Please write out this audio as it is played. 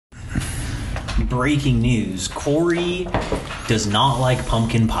breaking news. Corey does not like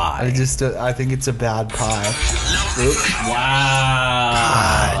pumpkin pie. I think it's a bad pie.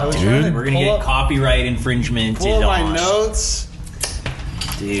 Wow. God, dude. We're going to get copyright infringement. Pull my notes.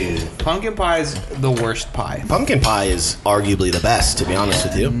 Dude. Pumpkin pie is the worst pie. Pumpkin pie is arguably the best, to be honest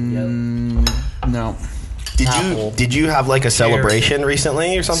with you. No. Did you have like a celebration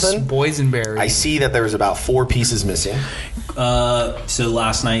recently or something? Boysenberry. I see that there was about 4 pieces missing. So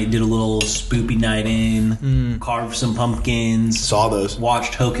last night did a little spoopy night in, carved some pumpkins. Saw those.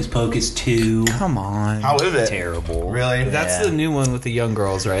 Watched Hocus Pocus 2. Come on. How is it? Terrible. Really? That's the new one with the young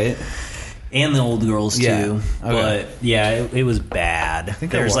girls, right? And the old girls too. Yeah. Okay. But yeah, it was bad.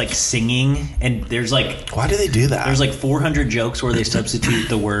 There's like singing, and there's like, why do they do that? There's like 400 jokes where they substitute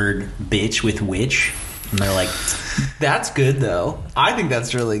the word bitch with witch. And they're like, that's good though. I think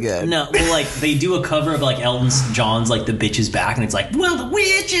that's really good. no, well, like they do a cover of like Elton John's like The Bitch Is Back, and it's like, well, the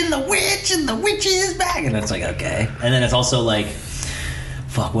witch and the witch and the witch is back, and it's like, okay. And then it's also like,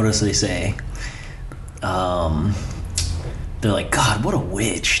 fuck, what else do they say? They're like, God, what a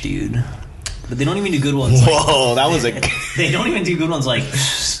witch, dude. But they don't even do good ones. Whoa, that was a... They don't even do good ones like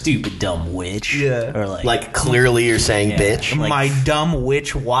stupid dumb witch. Yeah. Or like clearly you're saying bitch. Like, my dumb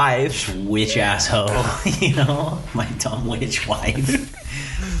witch wife. Witch asshole. You know? My dumb witch wife.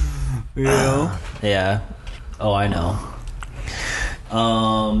 You know? Yeah. Oh, I know.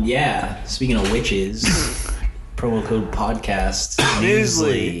 Yeah. Speaking of witches, promo code podcast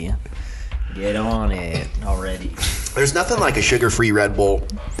Newsly. Get on it already. There's nothing like a sugar-free Red Bull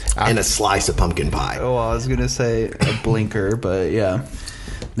and a slice of pumpkin pie. Oh, I was gonna say a blinker, but yeah.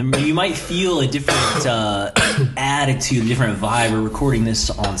 You might feel a different attitude, a different vibe. We're recording this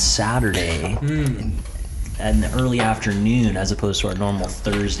on Saturday in the early afternoon as opposed to our normal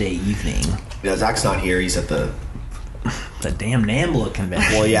Thursday evening. Yeah, Zach's not here. He's at the damn NAMBLA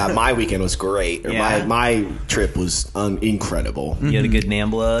convention. Well, yeah, my weekend was great. Yeah. My trip was incredible. You had a good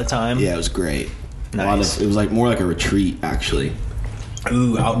NAMBLA time? Yeah, it was great. Nice. It was like more like a retreat, actually.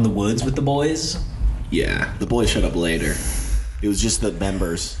 Ooh, out in the woods with the boys? Yeah, the boys showed up later. It was just the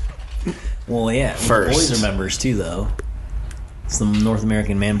members. Well, yeah. First. The boys are members too, though. It's the North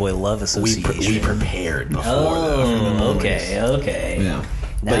American Man-Boy Love Association. We prepared before. Oh, okay. Yeah.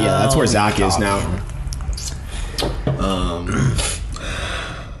 But yeah, that's where Zach is now.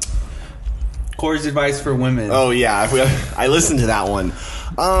 Corey's advice for women. Oh yeah, I listened to that one.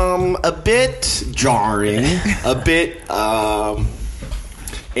 A bit jarring, a bit,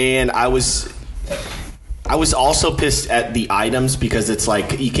 and I was also pissed at the items because it's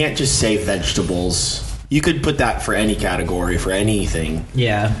like you can't just say vegetables. You could put that for any category, for anything.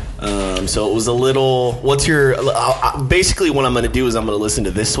 Yeah. So it was a little. What's your? Basically, what I'm going to do is I'm going to listen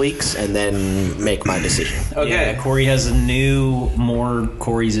to this week's and then make my decision. Okay. Yeah, Corey has a more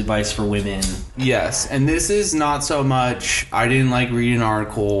Corey's advice for women. Yes, and this is not so much. I didn't like read an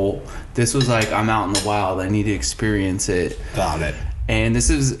article. This was like I'm out in the wild. I need to experience it. Got it. And this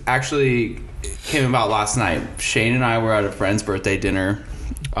is actually came about last night. Shane and I were at a friend's birthday dinner.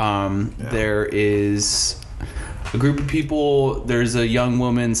 There is a group of people. There's a young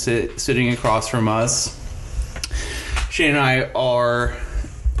woman sitting across from us. Shane and I are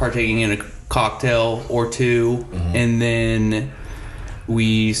partaking in a cocktail or two, and then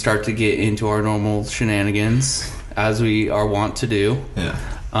we start to get into our normal shenanigans, as we are wont to do. Yeah.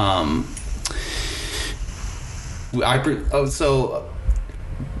 So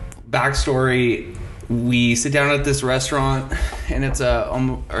backstory. We sit down at this restaurant, and it's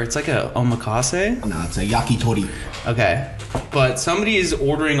like a omakase. No, it's a yakitori. Okay, but somebody is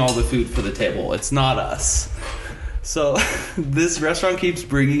ordering all the food for the table. It's not us. So this restaurant keeps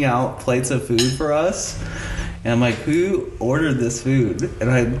bringing out plates of food for us, and I'm like, "Who ordered this food?"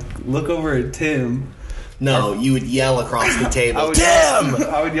 And I look over at Tim. No, you would yell across the table. Tim!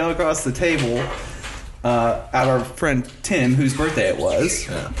 I would yell across the table at our friend Tim, whose birthday it was.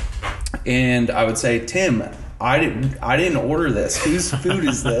 Yeah. And I would say, Tim, I didn't order this. Whose food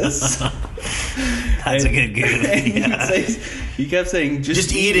is this? That's a good He kept saying,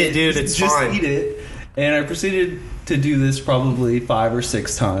 just eat it, dude. It's fine. Just eat it. And I proceeded to do this probably 5 or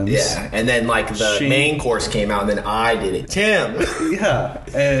 6 times. Yeah, and then like the main course came out, and then I did it. Tim. Yeah,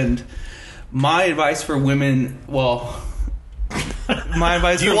 and my advice for women, Do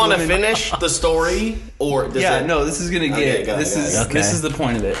you want to finish the story, or no? This is gonna get. This is the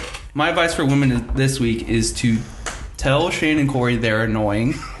point of it. My advice for women this week is to tell Shane and Corey they're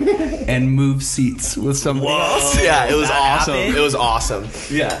annoying, and move seats with somebody else. Yeah, it was That awesome. happened? It was awesome.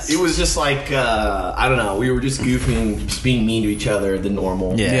 Yes. It was just like I don't know. We were just goofing, just being mean to each other, the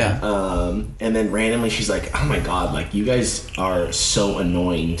normal. Yeah. And then randomly she's like, "Oh my god, like you guys are so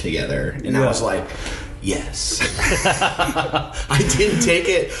annoying together," and I Yeah. was like, "Yes." I didn't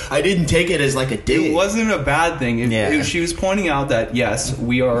take it as like a dig. It wasn't a bad thing. Yeah. She was pointing out that yes,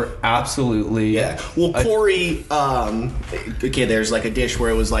 we are absolutely. Yeah. Well, Corey, okay, there's like a dish where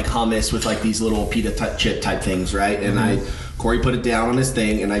it was like hummus with like these little pita chip type things, right? And Corey put it down on his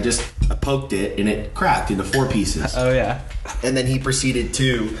thing, and I just poked it, and it cracked into 4 pieces. Oh yeah. And then he proceeded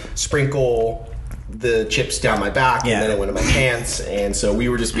to sprinkle the chips down my back, Yeah. and then it went in my pants, and so we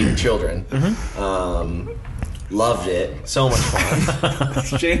were just being children. Loved it. So much fun.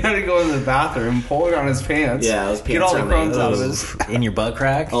 Shane had to go in the bathroom, pull it on his pants. Yeah, his get pants all the are crumbs made. out of his. In your butt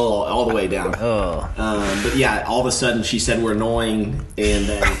crack? Oh, all the way down. Oh. But yeah, all of a sudden she said we're annoying, and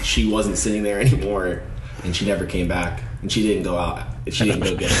then she wasn't sitting there anymore, and she never came back, and she didn't go out. She didn't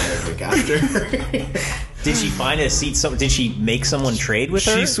go get another drink after. Did she find a seat? Did she make someone trade with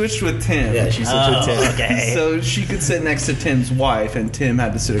her? She switched with Tim. Yeah, she switched with Tim. Okay. So she could sit next to Tim's wife, and Tim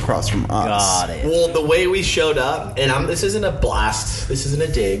had to sit across from us. Got it. Well, the way we showed up, and this isn't a blast, this isn't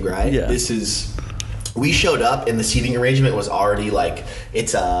a dig, right? Yeah. We showed up, and the seating arrangement was already like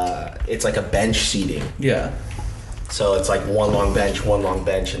it's like a bench seating. Yeah. So it's like one long bench,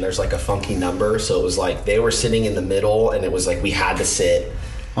 and there's like a funky number. So it was like they were sitting in the middle, and it was like we had to sit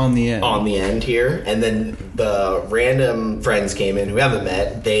On the end. on the end here. And then the random friends came in who haven't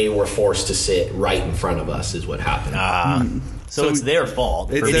met. They were forced to sit right in front of us, is what happened. So So it's their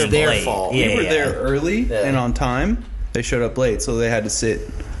fault. it's for being their late. fault. Yeah, We were yeah. there early Yeah. and on time. They showed up late, so they had to sit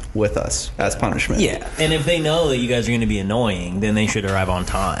with us as punishment. Yeah, and if they know that you guys are going to be annoying, then they should arrive on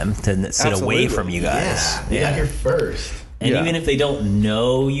time to sit away Absolutely. from you guys. We got here first. And Yeah. even if they don't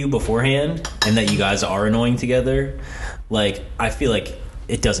know you beforehand and that you guys are annoying together, like I feel like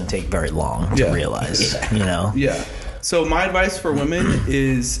it doesn't take very long to Yeah. realize, you know? Yeah. So my advice for women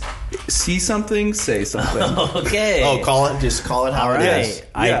is see something, say something. Okay. Oh, just call it how All it right. is.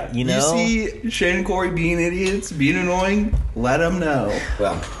 You know, You see Shane and Corey being idiots, being annoying, let them know.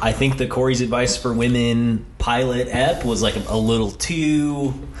 Well, I think the Corey's advice for women pilot ep was like a little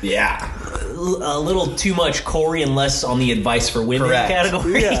too much Corey and less on the advice for women Correct.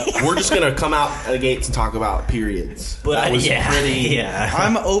 category. Yeah. we're just gonna come out of the gates and talk about periods. But that was yeah, pretty. yeah.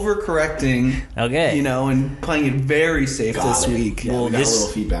 I'm overcorrecting. Okay. You know, and playing it very safe Got this it. week. Yeah, we got a little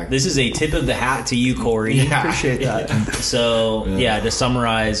feedback. This is a tip of the hat to you, Corey. Yeah. Appreciate that. So, to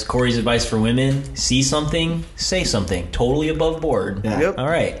summarize, Corey's advice for women: see something, say something. Totally above board. Yeah. Yep. All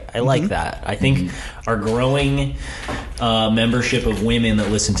right. I like that. I think our growing membership of women that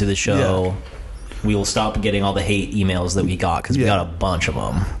listen to the show, we will stop getting all the hate emails that we got because we Yeah. got a bunch of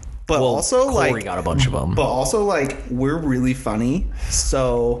them. But also, Corey like, got a bunch of them. but also, like, we're really funny,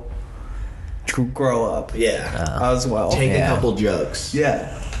 so grow up Yeah. as well. Take yeah. a couple jokes.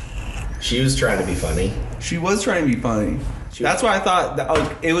 Yeah. She was trying to be funny. She was trying to be funny. That's why I thought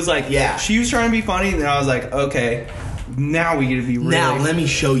it was like, Yeah. she was trying to be funny, and then I was like, okay, now we get to be really. Now let me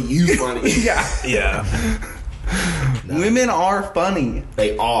show you funny. Yeah. Yeah. Women are funny.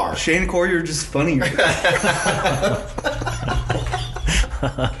 They are. Shane and Corey are just funnier.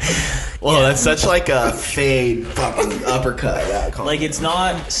 Well, that's such like a fade fucking uppercut. That comment. Like, it's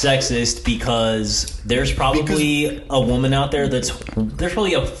not sexist because there's probably a woman out there there's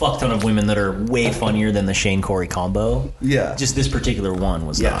probably a fuck ton of women that are way funnier than the Shane Corey combo. Yeah. Just this particular one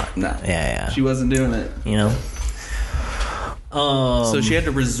was Yeah. not. No. Yeah. She wasn't doing it. You know? So she had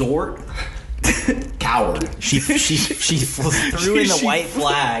to resort. coward. She threw in the She- white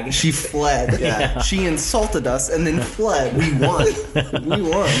flag. She fled. Yeah. She insulted us and then fled. We won. We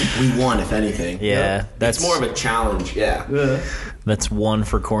won. We won, if anything. Yeah, that's It's more of a challenge. Yeah. That's 1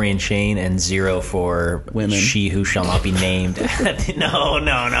 for Corey and Shane and 0 for Women. She Who Shall Not Be Named. No. We're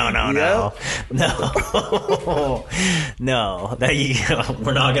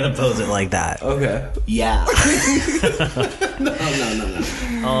not gonna pose it like that. Okay. Yeah. No.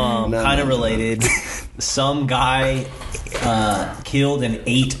 Kind of related. Some guy killed and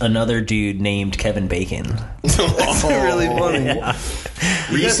ate another dude named Kevin Bacon. That's really funny.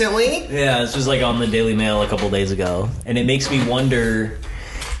 Recently? Yeah, it's just like on the Daily Mail a couple days ago, and it makes me wonder: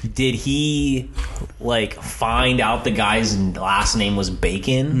 did he like find out the guy's last name was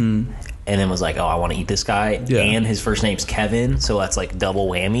Bacon, and then was like, oh, I want to eat this guy, Yeah. and his first name's Kevin, so that's like double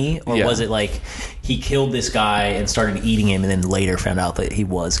whammy? Or Yeah. was it like he killed this guy and started eating him, and then later found out that he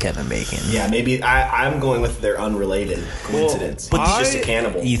was Kevin Bacon? Yeah, maybe I'm going with their unrelated coincidence. But He's just a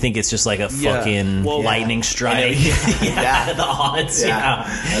cannibal. You think it's just like a Yeah. fucking Well, lightning strike? Yeah. The odds. yeah,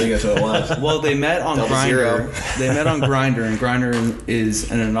 I think that's what it was. Well, they met on Double Grindr. zero. They met on Grindr, and Grindr is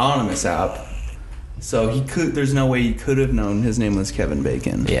an anonymous app. So there's no way he could have known his name was Kevin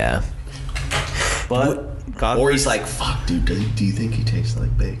Bacon. Yeah. But God Or works, he's like, fuck, dude, do you think he tastes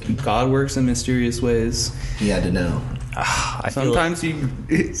like bacon? God works in mysterious ways. He had to know. I feel like,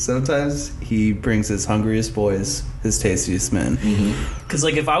 Sometimes he brings his hungriest boys his tastiest men. because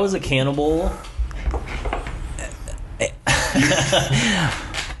like if I was a cannibal,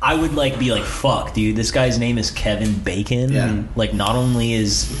 I would like be like, fuck, dude, this guy's name is Kevin Bacon. Yeah. Like, not only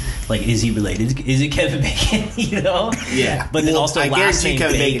is he related? Is it Kevin Bacon? You know? Yeah. But then also I last guarantee name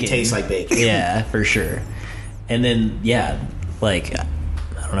Kevin Bacon. Bacon tastes like bacon. Yeah, for sure. And then like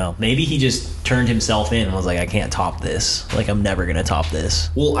I don't know, maybe he just turned himself in and was like, I can't top this. Like, I'm never gonna top this.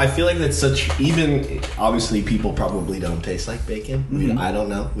 Well, I feel like that's even obviously people probably don't taste like bacon. I don't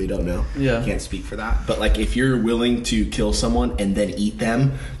know. We don't know. Yeah. Can't speak for that. But like if you're willing to kill someone and then eat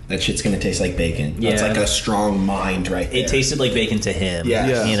them, that shit's gonna taste like bacon. That's Yeah. like a strong mind right there. It tasted like bacon to him. Yeah.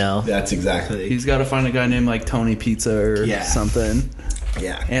 Yeah. You know? That's exactly. He's got to find a guy named like Tony Pizza or Yeah. something.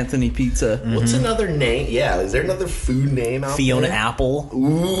 Yeah. Anthony Pizza. What's another name? Yeah, is there another food name out Fiona there? Apple.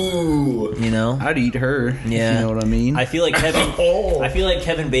 Ooh. You know? I'd eat her. Yeah. If you know what I mean. I feel like Kevin. Oh. I feel like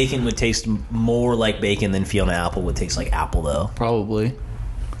Kevin Bacon would taste more like bacon than Fiona Apple would taste like apple, though. Probably.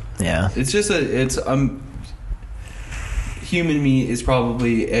 Yeah. It's just human meat is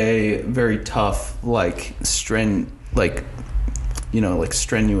probably a very tough, like strenuous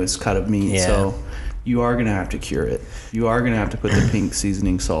cut of meat. Yeah. So you are gonna have to cure it. You are gonna have to put the pink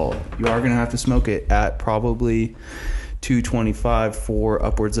seasoning salt. You are gonna have to smoke it at probably 225 for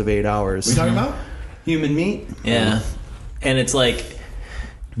upwards of 8 hours. We talking about? Human meat? Yeah. And it's like,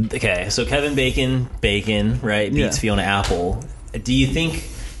 okay, so Kevin Bacon, right, beats Yeah. Fiona Apple. Do you think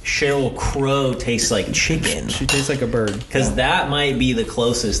Sheryl Crow tastes like chicken? She tastes like a bird. Because that might be the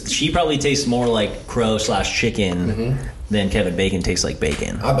closest. She probably tastes more like crow/chicken than Kevin Bacon tastes like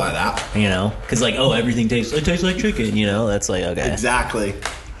bacon. I'll buy that. You know? Because like, oh, everything tastes like chicken. You know? That's like, okay. Exactly.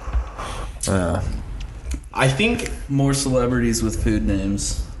 I think. More celebrities with food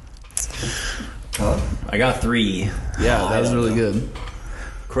names. I got 3. Yeah, I that was don't really know. good.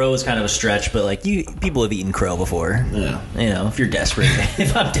 Crow is kind of a stretch, but like people have eaten crow before. Yeah. You know, if you're desperate,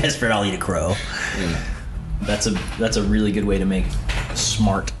 if I'm desperate, I'll eat a crow. Yeah. That's a really good way to make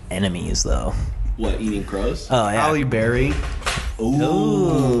smart enemies, though. What, eating crows? Oh yeah. Halle Berry,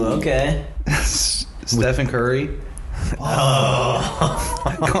 Ooh, okay. Stephen Curry,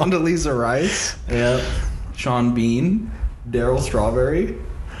 Condoleezza Rice, Yep. Sean Bean, Daryl Strawberry.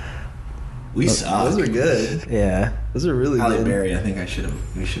 We suck. Those are good. Yeah. Those are really Halle good. Berry, I think we should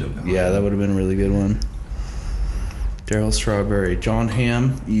have gone. Yeah, that would have been a really good one. Daryl Strawberry, John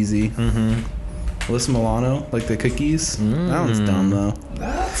Hamm, easy. Mm-hmm. Alyssa Milano, like the cookies. That one's dumb though.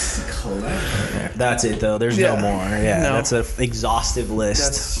 That's clever. That's it, though. There's Yeah. no more. Yeah, No. that's an exhaustive list.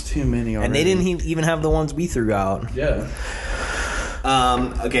 That's too many already. And they didn't even have the ones we threw out. Yeah.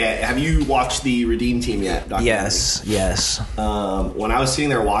 Okay, have you watched the Redeem Team yet? documentary? Yes. When I was sitting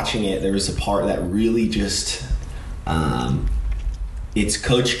there watching it, there was a part that really just. It's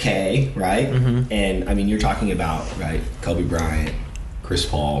Coach K, right? Mm-hmm. And I mean, you're talking about, right, Kobe Bryant, Chris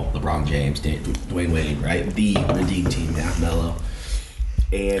Paul, LeBron James, Dwayne Wade, right? The Redeem Team, Matt Mello.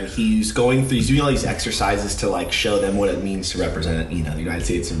 And he's doing all these exercises to like show them what it means to represent, the United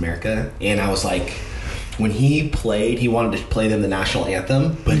States of America. And I was like, when he played, he wanted to play them the national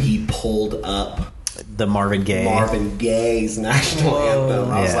anthem, but he pulled up The Marvin Gaye's national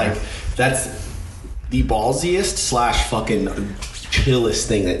anthem. I was Yeah. like, that's the ballsiest / fucking chillest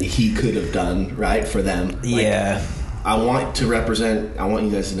thing that he could have done, right, for them. Like, Yeah. I want you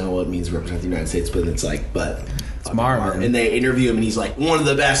guys to know what it means to represent the United States, but it's like, it's Marvin. And they interview him, and he's like, one of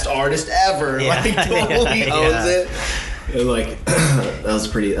the best artists ever. Yeah. Like, totally Yeah. owns it. And like, that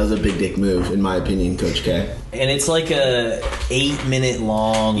was a big dick move, in my opinion, Coach K. And it's like a 8-minute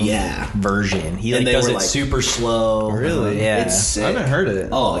long version. He And like they does were it like- super slow. Really? Yeah. It's sick. I haven't heard it.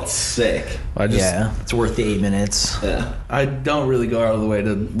 Oh, it's sick. Yeah. It's worth the 8 minutes. Yeah. I don't really go out of the way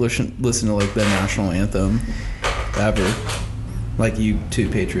to listen to like the national anthem ever. Like you two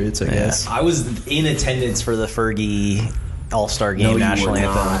Patriots, I guess. I was in attendance for the Fergie All-Star Game No, you national were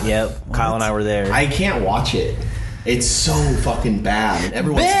anthem. not. Yep. Kyle and I were there. I can't watch it. It's so fucking bad. And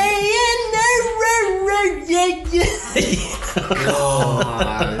everyone's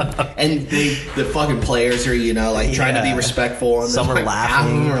And the fucking players are, like trying to be respectful, and Some are like, laughing. half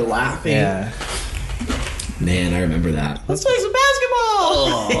of them are laughing. Yeah. Man, I remember that. Let's play some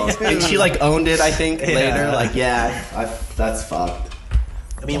basketball. And she like owned it, I think, Yeah. later. Like, that's fucked.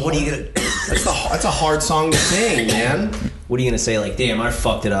 I mean, what are you gonna? That's a hard song to sing, man. What are you gonna say? Like, damn, I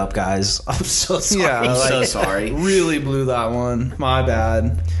fucked it up, guys. I'm so sorry. Yeah, I'm so like, sorry. really blew that one. My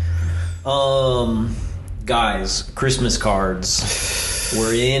bad. Guys, Christmas cards.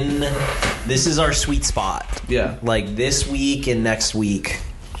 We're in. This is our sweet spot. Yeah. Like this week and next week.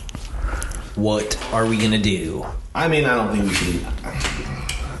 What are we gonna do? I mean, I don't think we should.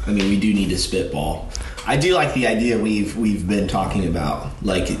 I mean, we do need to spitball. I do like the idea we've been talking about,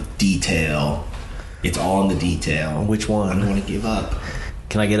 like detail. It's all in the detail. Which I one? don't want to give up.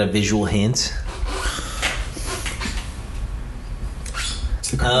 Can I get a visual hint?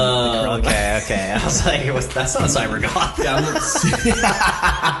 It's the Oh, okay. I was like, that's not CyberGoth.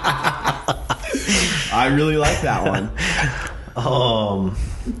 I really like that one.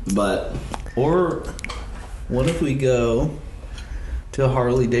 But Or what if we go to a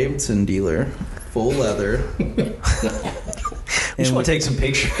Harley Davidson dealer, full leather, I just want to take some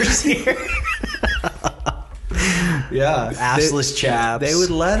pictures here. yeah, Assless chaps. they would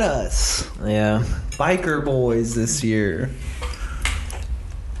let us. Yeah. Biker boys this year.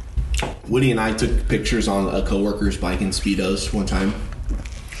 Woody and I took pictures on a coworker's bike in Speedos one time.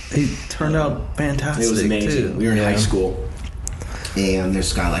 They turned out fantastic. It was amazing. too. We were in Yeah. high school, and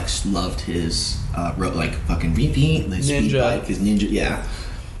this guy like loved his wrote like fucking repeat the speed Ninja. bike, his Ninja, yeah.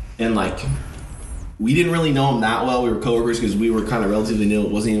 And like we didn't really know him that well. We were coworkers because we were kind of relatively new.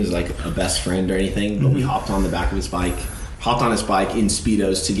 It wasn't even like a best friend or anything. But we hopped on the back of his bike, in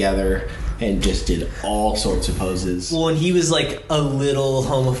Speedos together, and just did all sorts of poses. Well, and he was like a little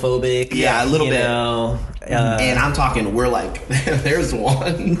homophobic. Yeah, a little you bit. know? And I'm talking, we're like, there's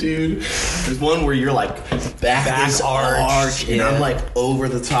one, dude. There's one where you're like back is arch, and yeah. I'm like over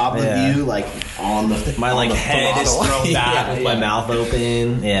the top Yeah. of you, like on the My on like the head is throttle. thrown back Yeah, with my yeah. mouth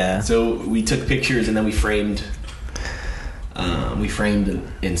open. Yeah. So we took pictures and then we framed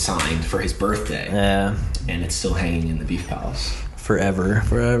and signed for his birthday, Yeah. and it's still hanging in the Beef Palace. Forever.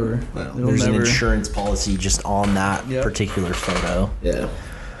 Forever. Well, It'll There's an never- insurance policy just on that Yep. particular photo. Yeah.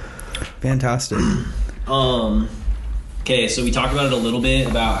 Fantastic. Okay, so we talked about it a little bit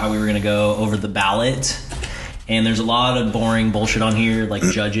about how we were going to go over the ballot, and there's a lot of boring bullshit on here, like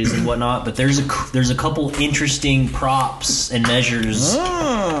judges and whatnot. But there's a couple interesting props and measures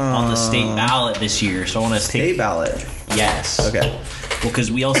on the state ballot this year. So I want to State pick. ballot. Yes. Okay. Well,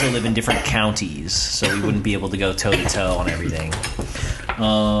 because we also live in different counties, so we wouldn't be able to go toe to toe on everything.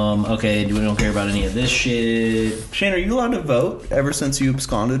 Okay, we don't care about any of this shit. Shane, are you allowed to vote ever since you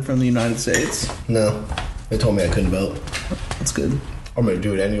absconded from the United States? No, they told me I couldn't vote. That's good. I'm gonna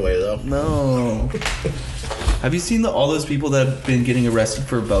do it anyway, though. No. Have you seen all those people that have been getting arrested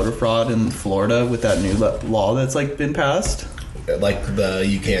for voter fraud in Florida with that new law that's like been passed? Like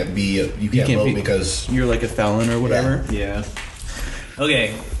you can't vote because you're like a felon or whatever. Yeah.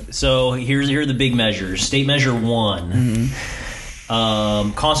 Okay, so here are the big measures. State measure 1.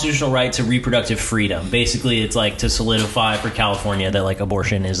 Constitutional right to reproductive freedom. Basically, it's like to solidify for California that like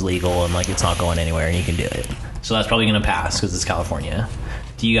abortion is legal and like it's not going anywhere and you can do it. So that's probably going to pass because it's California.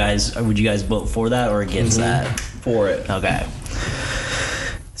 Would you guys vote for that or against that? For it. Okay.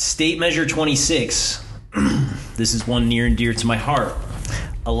 State measure 26. This is one near and dear to my heart.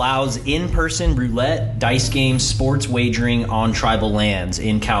 Allows in-person roulette, dice games, sports wagering on tribal lands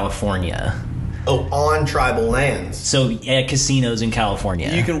in California. on tribal lands. So at casinos in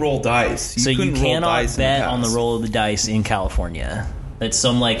California. You can roll dice. So you couldn't roll cannot dice in bet on the past. roll of the dice in California. That's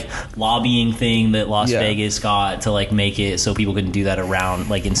some like lobbying thing that Las Yeah. Vegas got to like make it so people couldn't do that around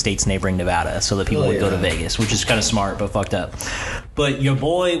like in states neighboring Nevada, so that people would go to Vegas, which is kind of smart but fucked up. But your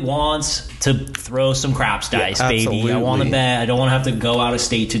boy wants to throw some craps dice, baby. I want to absolutely. bet. I don't want to have to go out of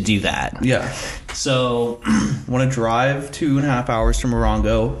state to do that. Yeah. So Want to drive 2.5 hours to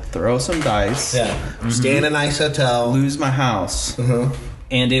Morongo, throw some dice, Stay in a nice hotel. lose my house.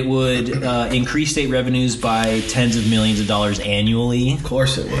 and it would increase state revenues by tens of millions of dollars annually. Of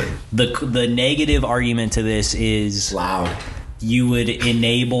course it would. The negative argument to this is Loud. you would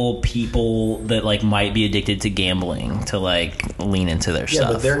enable people that like might be addicted to gambling to like lean into their Yeah,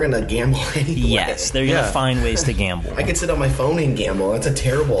 stuff. but they're gonna gamble anyway. yes, they're gonna Yeah. find ways to gamble. I could sit on my phone and gamble. That's a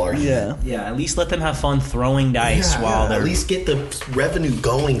terrible argument. Yeah. Yeah, at least let them have fun throwing dice while they're at least get the revenue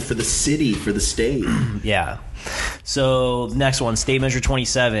going for the city, for the state. yeah. So next one, state measure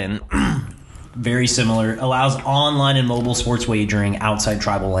 27 very similar. Allows online and mobile sports wagering outside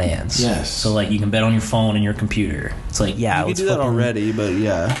tribal lands. Yes. So like you can bet on your phone and your computer. It's like, yeah, You can do that already, but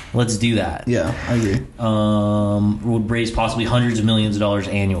yeah. Let's do that. Yeah, I agree. Would raise possibly hundreds of millions of dollars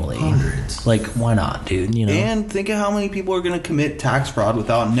annually. Hundreds. Like, why not, dude? You know. And think of how many people are going to commit tax fraud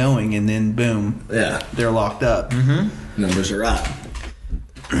without knowing, and then boom, Yeah. they're locked up. Numbers are up.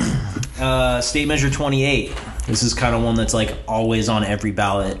 State Measure 28. This is kind of one that's like always on every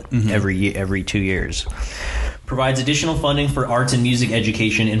ballot every 2 years. Provides additional funding for arts and music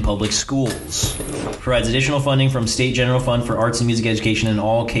education in public schools. Provides additional funding from State General Fund for arts and music education in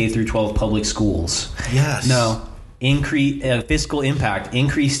all K through 12 public schools. Yes. No. Increase fiscal impact.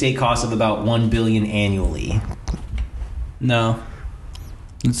 Increased state costs of about $1 billion annually. No.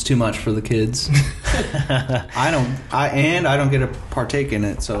 It's too much for the kids. I don't get to partake in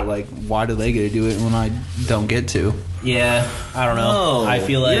it, so like why do they get to do it when I don't get to? Yeah, I don't know. No, I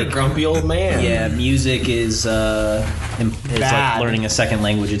feel like you're a grumpy old man. Yeah, music is like Bad. learning a second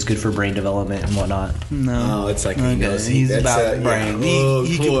language. It's good for brain development and whatnot. No. Oh, it's like Okay. he knows. He's that's about brain.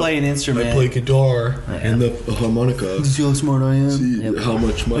 He can play an instrument. I play guitar and the harmonica. See how smart I am? See how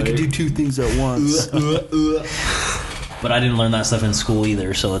much my I can do two things at once. But I didn't learn that stuff in school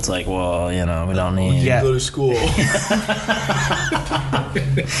either, so it's like, well, you know, we don't need. Yeah. go to school.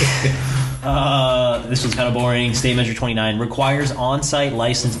 This was kind of boring. State Measure 29 requires on-site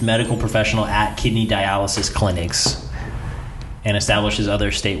licensed medical professional at kidney dialysis clinics and establishes other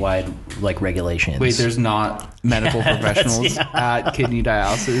statewide like regulations. Wait, there's not medical professionals at kidney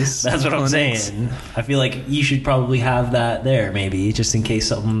dialysis. That's what I'm clinics? saying. I feel like you should probably have that there, maybe, just in case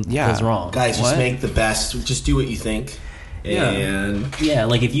something goes wrong. Guys, just What? make the best. Just do what you think. Yeah. And Yeah,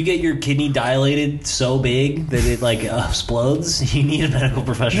 like if you get your kidney dilated so big that it like explodes, you need a medical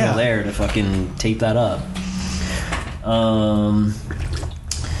professional Yeah. there to fucking tape that up.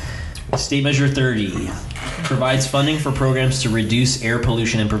 State Measure 30 provides funding for programs to reduce air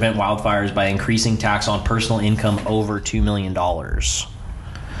pollution and prevent wildfires by increasing tax on personal income over $2 million.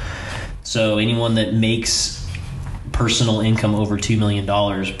 So anyone that makes personal income over $2 million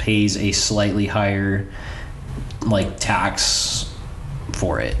pays a slightly higher like tax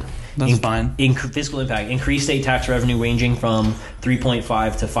for it. That's fine. Fiscal impact: increased state tax revenue ranging from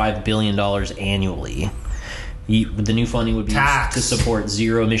 $3.5 to $5 billion annually. The new funding would be used to support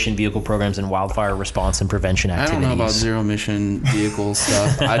zero-emission vehicle programs and wildfire response and prevention I activities. don't know about zero-emission vehicle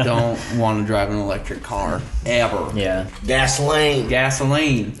stuff. I don't want to drive an electric car. Ever. Yeah. gasoline.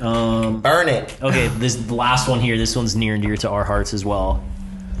 Gasoline. Burn it. Okay, the last one here. This one's near and dear to our hearts as well.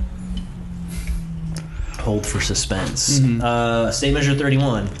 Hold for suspense. State Measure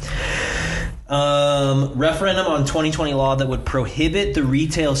 31. Referendum on 2020 law that would prohibit the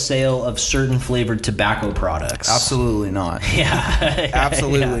retail sale of certain flavored tobacco products. Absolutely not. Yeah.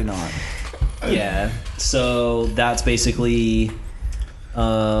 Absolutely not. Yeah. So that's basically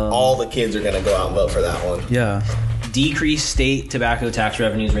All the kids are gonna go out and vote for that one. Yeah. decrease state tobacco tax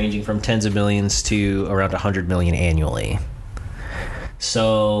revenues ranging from tens of millions to around 100 million annually.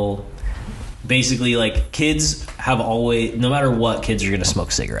 So basically, like, kids have always, no matter what, kids are going to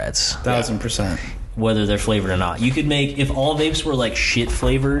smoke cigarettes, 1000%. whether they're flavored or not. You could make, if all vapes were like shit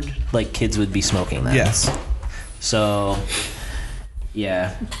flavored, like, kids would be smoking them. Yes. So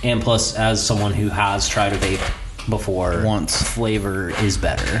yeah, and plus, as someone who has tried a vape before, Once. flavor is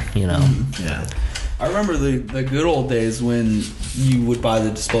better, you know. Yeah. I remember the good old days when you would buy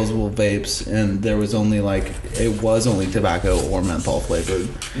the disposable vapes and there was only it was only tobacco or menthol flavored.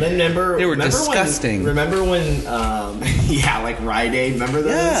 Remember They were remember disgusting. Remember when yeah, like Rite Aid, remember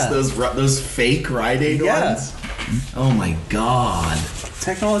those? Yeah. Those fake Rite Aid Yeah. ones? Oh my god.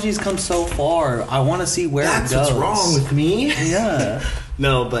 Technology's come so far. I want to see where That's it goes. what's wrong with me. Yeah.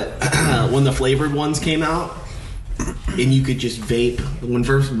 No, but when the flavored ones came out, and you could just vape when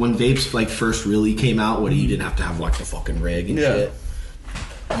vapes like first really came out, you didn't have to have like the fucking rig and shit.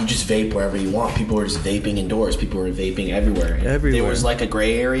 You just vape wherever you want. People were just vaping indoors. People were vaping everywhere. Everywhere. There was like a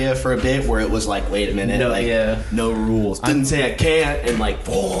gray area for a bit where it was like, wait a minute, no rules. Didn't say I can't, and like,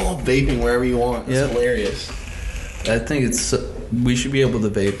 vaping wherever you want. It's Yep. hilarious. I think we should be able to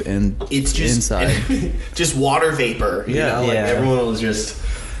vape It's just inside. just water vapor. You Yeah. know? Like Yeah. everyone was just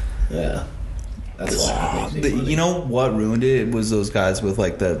That's why. You know what ruined it? It was those guys with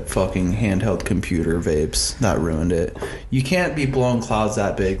like the fucking handheld computer vapes that ruined it. You can't be blowing clouds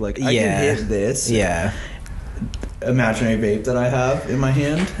that big. Like I can hit this imaginary vape that I have in my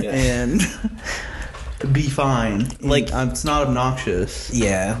hand and be fine. Like, it's not obnoxious.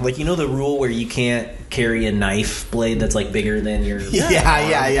 Yeah, like, you know the rule where you can't carry a knife blade that's like bigger than your Yeah.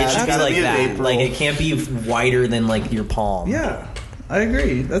 It should It's be gotta like be a that. vape Like, rule. it can't be wider than like your palm. Yeah. I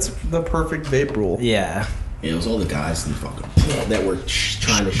agree. That's the perfect vape rule. Yeah. Yeah, it was all the guys and that were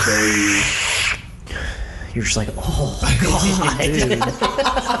trying to show you. You're just like, oh god,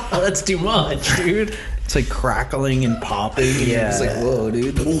 that's too much, dude. It's like crackling and popping. And Yeah. It's like, whoa,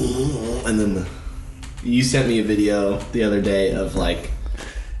 dude. And then you sent me a video the other day of like,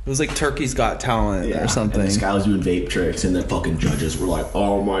 It was like Turkey's Got Talent or something. And this guy was doing vape tricks, and the fucking judges were like,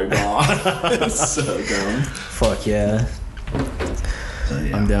 "Oh my god, it's so dumb." Fuck yeah. So,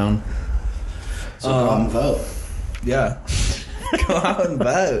 yeah. I'm down. So go out and vote. Yeah. Go out and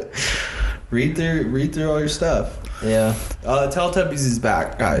vote. Read through all your stuff. Yeah. Teletubbies is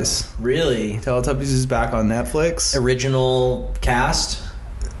back, guys. Really? Teletubbies is back on Netflix. Original cast?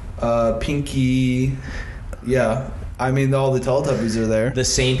 Pinky. Yeah. I mean, all the Teletubbies are there. The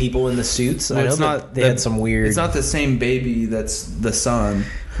same people in the suits? Well, I know it's that they had some weird... It's not the same baby that's the son.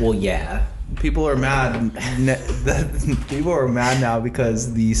 Well, yeah. People are mad. People are mad now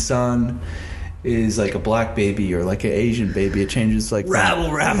because the son is like a black baby or like an Asian baby. It changes like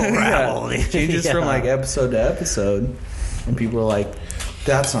Rabble. Yeah, it changes from Yeah. like episode to episode, and people are like,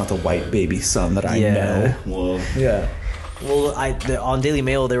 "That's not the white baby son that I Yeah. know." Whoa. Yeah. Well, on Daily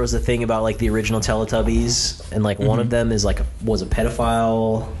Mail there was a thing about like the original Teletubbies, and like one of them was a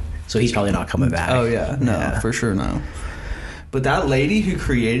pedophile, so he's probably not coming back. Oh yeah, no, for sure no. But that lady who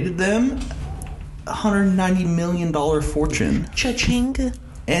created them, $190 million fortune, Cha-ching.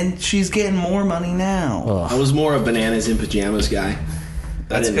 and she's getting more money now. I was more a bananas in pajamas guy.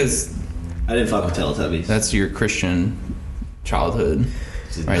 That's because I didn't fuck with Teletubbies. that's your Christian childhood,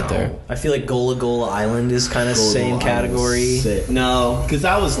 right there. I feel like Gola Gola Island is kind of same category. Sick. No, because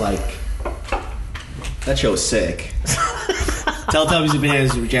that was like that show was sick. Teletubbies and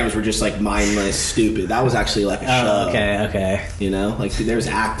bananas in pajamas were just like mindless, stupid. That was actually like a show. Oh, okay. You know, like there's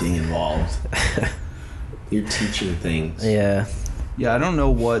acting involved. You're teaching things. Yeah. Yeah, I don't know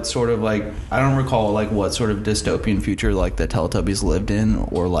what sort of like I don't recall like what sort of dystopian future like the Teletubbies lived in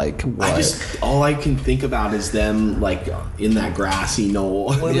or like what. All I can think about is them like in that grassy knoll.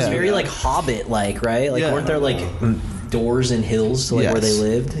 Well, it was Yeah. very like Hobbit like, right? Like Yeah. weren't there like doors and hills to like where they Yes.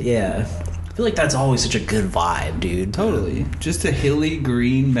 lived? Yeah. I feel like that's always such a good vibe, dude. Totally, just a hilly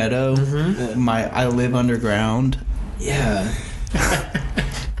green meadow. I live underground. Yeah.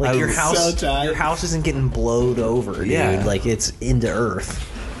 Like your so house, tired. your house isn't getting blowed over, dude. Yeah. Like it's into earth.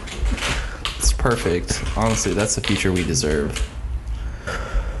 It's perfect. Honestly, that's the future we deserve.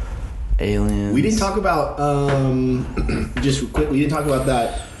 Aliens. We didn't talk about just quick. We didn't talk about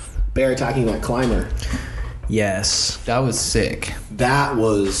that bear attacking that climber. Yes. That was sick. That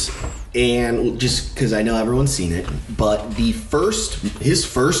was, and just because I know everyone's seen it, but his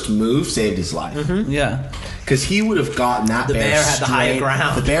first move saved his life. Yeah. Because he would have gotten that The bear had the higher straight-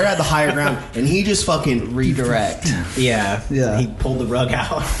 ground. The bear had the higher ground, and he just fucking Redirect. Yeah. Yeah. He pulled the rug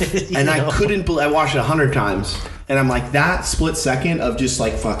out. You And know? I couldn't. I watched it 100 times, and I'm like, that split second of just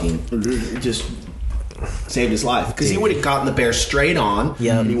like fucking, just saved his life because he Dude. would have gotten the bear straight on.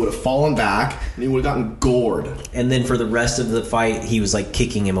 Yeah. and he would have fallen back, and he would have gotten gored. And then for the rest of the fight, he was like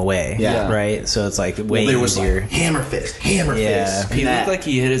kicking him away. Yeah. Right. So it's like way Well, there was easier. like hammer fist. He And that- looked like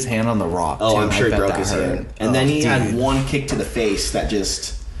he hit his hand on the rock. Oh, too. I'm I sure he bet broke that his hurt. hand. And then he had dude. one kick to the face that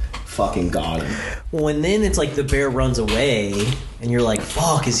just fucking got him. Well, and then it's like the bear runs away, and you're like,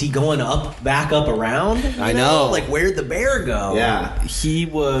 "Fuck, is he going back up around?" You I know. Like, where'd the bear go? Yeah. He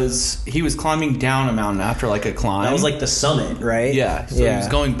was climbing down a mountain after like a climb. That was like the summit, right? yeah. So he was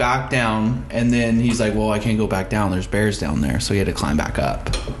going back down, and then he's like, "Well, I can't go back down. There's bears down there." So he had to climb back up.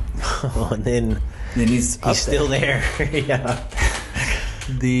 And then And he's still there. Yeah.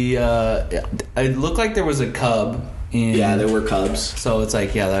 It looked like there was a cub. Yeah, there were cubs. So it's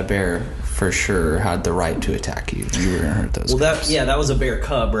like, yeah, that bear for sure had the right to attack you. You were gonna hurt those. Well, cubs. that was a bear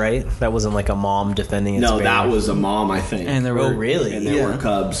cub, right? That wasn't like a mom defending its No, bear. that was a mom, I think. And there Oh, were really? And there were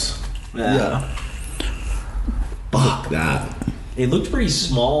cubs. Yeah. Fuck that. It looked pretty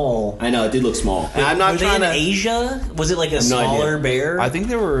small. I know, it did look small. And I'm not Were they trying in to. Asia? Was it like a have no smaller idea. bear? I think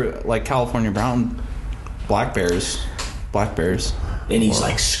they were like California brown black bears. And he's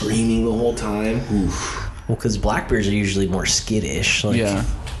like screaming the whole time. Oof. Well, because black bears are usually more skittish. Like, Yeah.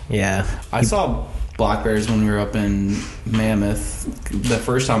 Yeah. I saw black bears when we were up in Mammoth the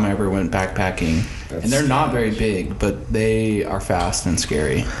first time I ever went backpacking. And they're not very big, but they are fast and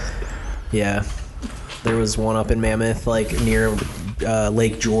scary. Yeah. There was one up in Mammoth, like near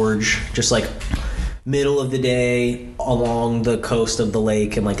Lake George, just like middle of the day along the coast of the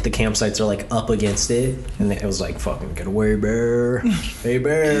lake, and like the campsites are like up against it, and it was like, fucking get away, bear. Hey,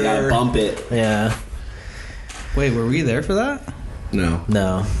 bear. You gotta bump it. Yeah. Wait, were we there for that? No.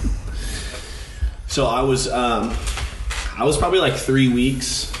 No. So I was I was probably like 3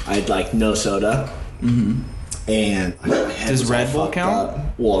 weeks. I had like no soda. And my head Does was all Red Bull fucked count?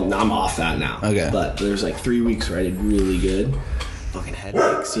 up. Well, I'm off that now. Okay. But there's like 3 weeks where I did really good. Fucking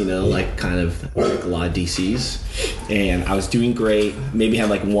headaches, like kind of like a lot of DCs. And I was doing great. Maybe had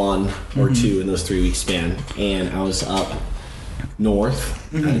like 1 or 2 in those 3 week span. And I was up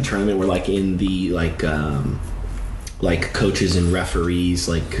north at a tournament where like in the like coaches and referees,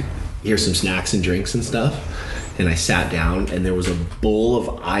 like here's some snacks and drinks and stuff. And I sat down, and there was a bowl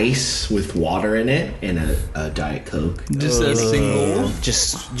of ice with water in it and a Diet Coke. Just a single.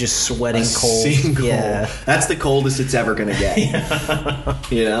 Just sweating cold. Single. Yeah. That's the coldest it's ever gonna get.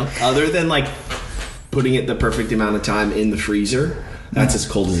 Other than like putting it the perfect amount of time in the freezer, that's as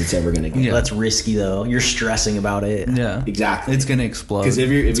cold as it's ever gonna get. Yeah. That's risky though. You're stressing about it. Yeah. Exactly. It's gonna explode. Because if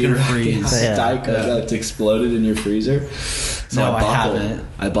you're gonna freeze. Yeah. Diet Coke that's exploded in your freezer. So No, I buckled. haven't.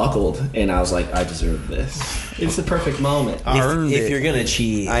 I buckled, and I was like, I deserve this. It's the perfect moment. I earned If it. you're gonna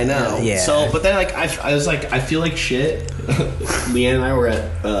cheat, I know. Yeah. So, but then like I was like, I feel like shit. Leanne and I were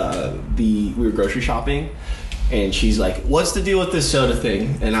at we were grocery shopping, and she's like, "What's the deal with this soda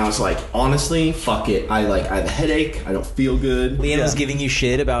thing?" And I was like, "Honestly, fuck it. I have a headache. I don't feel good." Leanne was giving you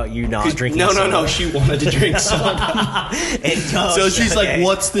shit about you not drinking. No. soda. She wanted to drink soda. So she's like, okay.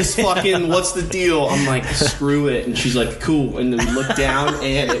 what's the deal? I'm like, screw it. And she's like, cool. And then we looked down,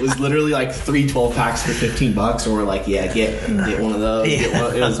 and it was literally like 3 12 packs for $15. And we're like, yeah, get one of those. Get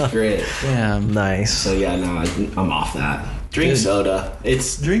one. It was great. Damn. Nice. So yeah, no, I'm off that. Drink Good. soda.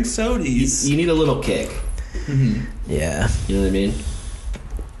 It's Drink sodies. you need a little kick. Yeah. You know what I mean?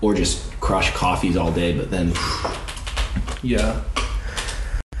 Or just crush coffees all day, but then Yeah.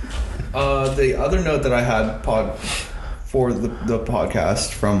 The other note that I had for the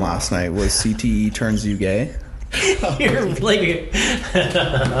podcast from last night was CTE turns you gay. You're like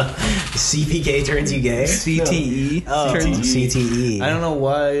CPK turns you gay. CTE Oh, turns CTE. I don't know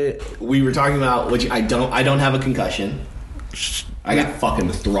why. we were talking about which I don't have a concussion. I got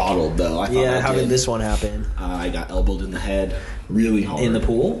fucking throttled though. I thought Yeah. I How did this one happen? I got elbowed in the head really hard. In the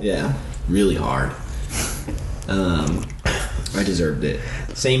pool? Yeah, really hard. I deserved it.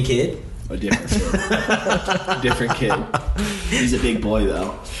 Same kid. A different kid. Different kid. He's a big boy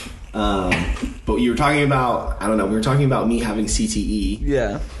though. But you were talking about, I don't know, we were talking about me having CTE,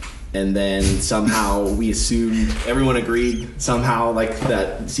 Yeah. and then somehow we assumed, everyone agreed somehow like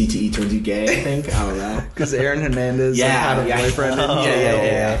that CTE turns you gay, I think. I don't know. Because Aaron Hernandez Yeah, had a yeah. boyfriend. Oh,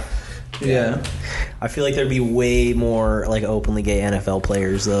 Yeah. Yeah. I feel like there'd be way more like openly gay NFL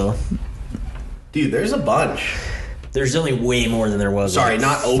players though. Dude, there's a bunch. There's only way more than there was. Sorry, like,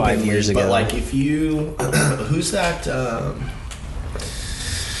 not openly, 5 years ago. but like if you, who's that?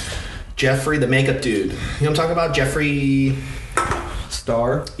 Jeffrey, the makeup dude. You know what I'm talking about? Jeffrey.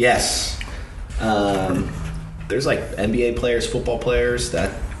 Star. Yes. There's like NBA players, football players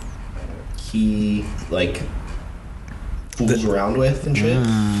that he like fools around with and shit.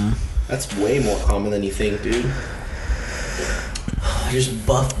 That's way more common than you think, dude. just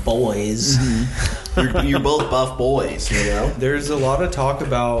buff boys. You're both buff boys, you know? There's a lot of talk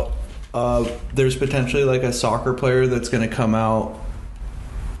about there's potentially like a soccer player that's going to come out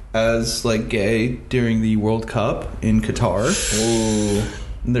as like gay during the World Cup in Qatar. Ooh.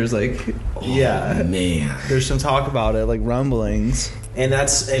 And there's like, yeah, Man. there's some talk about it, like rumblings. And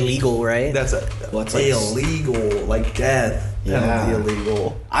that's illegal, right? That's What's like- illegal, like death Yeah. penalty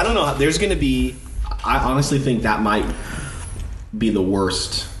illegal. I don't know. There's going to be. I honestly think that might be the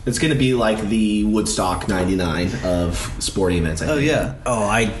worst. It's going to be like the Woodstock '99 of sporting events. I think. Oh yeah. Oh,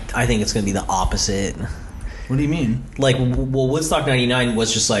 I think it's gonna be the opposite. What do you mean? Like, well, Woodstock '99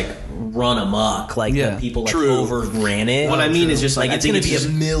 was just like run amok. Like, Yeah. the people like True. overran it. What I mean is just like, like I it's think gonna be just,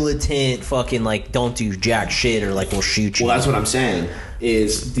 a militant fucking like don't do jack shit or like we'll shoot you. Well, that's what I'm saying.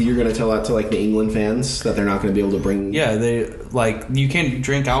 Is you're going to tell that to like the England fans that they're not going to be able to bring. Yeah, they like you can't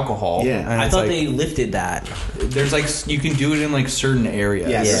drink alcohol. Yeah. and I it's thought like, they lifted that. there's like you can do it in like certain areas.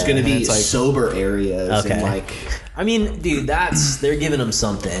 Yeah, there's Yeah. going to be And it's like- sober areas Okay. and like. I mean, dude, they're giving them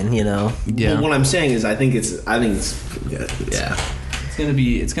something, you know. Yeah. Well, what I'm saying is, I think it's yeah.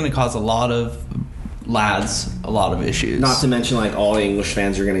 It's gonna cause a lot of lads a lot of issues. Not to mention, like all English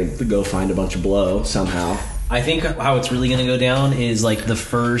fans are going to go find a bunch of blow somehow. I think how it's really going to go down is like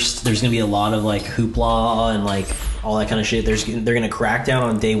there's going to be a lot of like hoopla and like all that kind of shit. They're going to crack down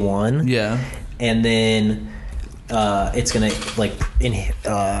on day one. Yeah. And then it's going to like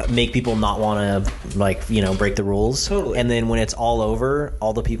make people not want to like, you know, break the rules. Totally. And then when it's all over,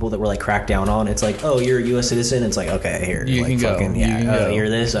 all the people that were like cracked down on, it's like, oh, you're a U.S. citizen. It's like, okay, here. You like, can go. fucking, You yeah, can oh, go. you're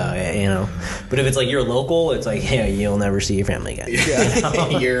this. Yeah, you know. But if it's like you're local, it's like, yeah, you'll never see your family again.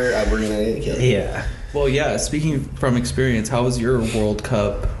 Yeah, we're going to kill you. Yeah. Well, yeah. Speaking from experience, how was your World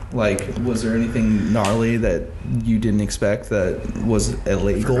Cup? Like, was there anything gnarly that you didn't expect that was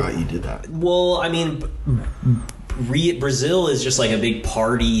illegal? Forgot you did that. Well, I mean, Brazil is just like a big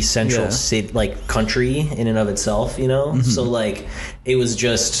party central city, like country in and of itself, you know. So like, it was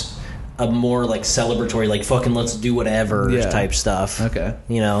just a more like celebratory, like fucking let's do whatever type stuff. Okay.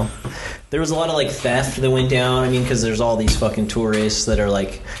 You know, there was a lot of like theft that went down. I mean, because there's all these fucking tourists that are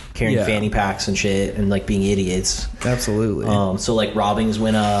like carrying fanny packs and shit and like being idiots. Absolutely. So like robbings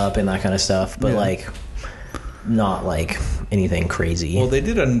went up and that kind of stuff, but like not like anything crazy. Well, they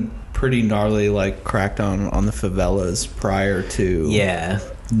did a pretty gnarly like crackdown on the favelas prior to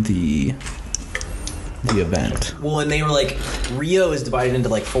the event. Well, and they were like, Rio is divided into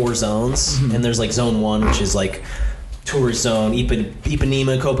like 4 zones, and there's like zone 1, which is like tourist zone,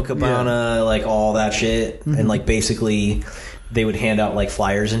 Ipanema, Copacabana, like all that shit. And like basically they would hand out like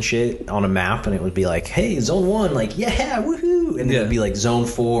flyers and shit on a map, and it would be like, hey, zone 1, like, yeah, woohoo. And it would be like zone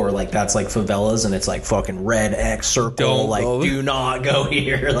 4, like that's like favelas, and it's like fucking red X circle, Don't like go. do not go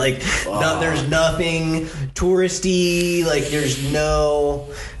here. Like there's nothing touristy, like there's no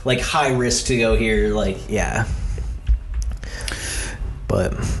like high risk to go here, like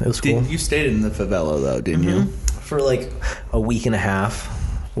but it was cool. You stayed in the favela though, didn't you? For like a week and a half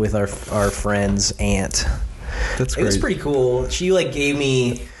with our friend's aunt. That's great. It was pretty cool. She like gave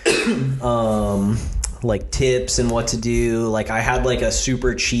me like tips and what to do. Like I had like a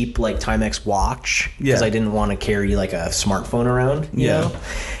super cheap like Timex watch because I didn't want to carry like a smartphone around, you know?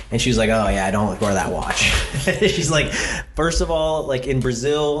 And she was like, oh yeah, I don't wear that watch. She's like, first of all, like in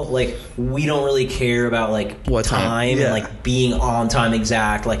Brazil, like we don't really care about like what time and like being on time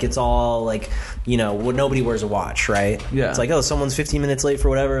exact. Like it's all like, you know, nobody wears a watch, right? Yeah. It's like, oh, someone's 15 minutes late for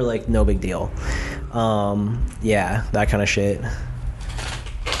whatever, like no big deal. That kind of shit.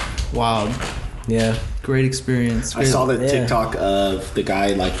 Wow. Yeah. Great experience. I saw the TikTok of the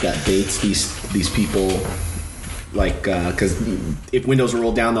guy like that dates these people, like because if windows are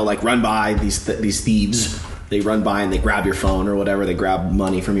rolled down, they'll like run by these thieves. They run by and they grab your phone or whatever. They grab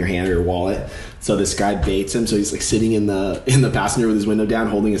money from your hand or your wallet. So this guy baits him. So he's like sitting in the passenger with his window down,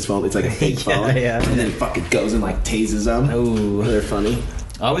 holding his phone. It's like a fake phone. And then he fucking goes and like tases him. Ooh, they're funny.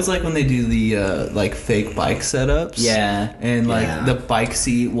 I always like when they do the like fake bike setups. Yeah. And like the bike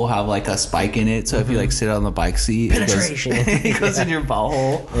seat will have like a spike in it. So if you like sit on the bike seat, penetration. It goes in your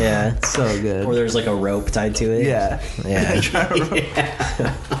butthole. Yeah. It's so good. Or there's like a rope tied to it. Yeah.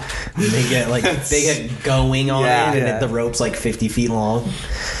 They get going on it, and the rope's like 50 feet long.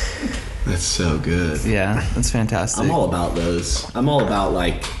 That's so good. Yeah, that's fantastic. I'm all about those. I'm all about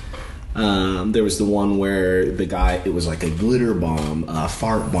like there was the one where the guy, it was like a glitter bomb, a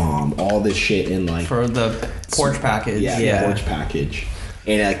fart bomb, all this shit in like for the porch package. Yeah, porch package.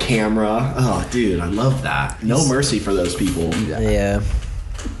 And a camera. Oh, dude, I love that. No mercy for those people. Yeah.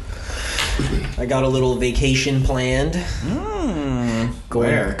 I got a little vacation planned.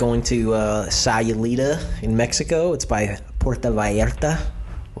 Going to Sayulita in Mexico. It's by Puerto Vallarta.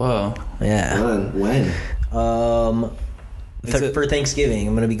 Whoa. Yeah. When? For Thanksgiving.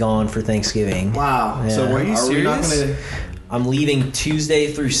 I'm going to be gone for Thanksgiving. Wow. Yeah. So are you serious? I'm leaving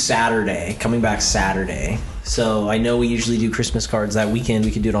Tuesday through Saturday, coming back Saturday. So I know we usually do Christmas cards that weekend.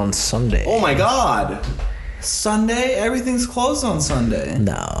 We could do it on Sunday. Oh my God. Sunday? Everything's closed on Sunday.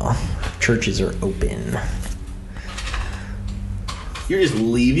 No. Churches are open. You're just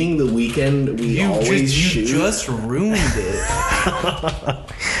leaving the weekend you just ruined it.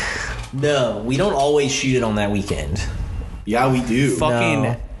 No, we don't always shoot it on that weekend. Yeah, we do.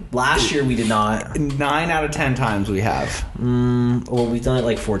 Fucking last year we did not. 9 out of 10 times we have. Well, we've done it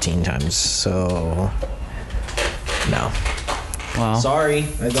like 14 times, so no. Wow. Sorry.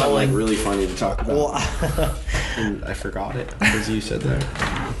 That's like really funny to talk about. Well, and I forgot it because you said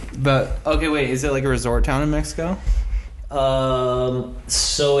that. But okay, wait, is it like a resort town in Mexico?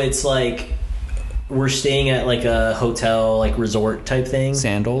 So it's like we're staying at like a hotel, like resort type thing.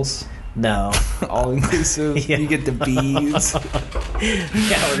 Sandals. No. All inclusive. Yeah. You get the beads.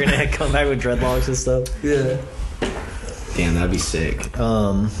 Yeah, we're gonna come back with dreadlocks and stuff. Yeah. Damn, that'd be sick.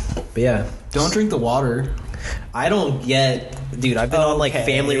 But yeah. Don't drink the water. I don't get, dude. I've been on like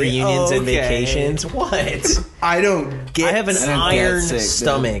family reunions and vacations. What? I don't get. I have an iron sick,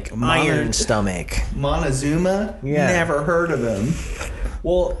 stomach. dude. Iron stomach. Montezuma. Yeah. Never heard of him.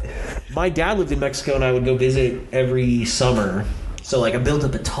 Well, my dad lived in Mexico, and I would go visit every summer. So like I built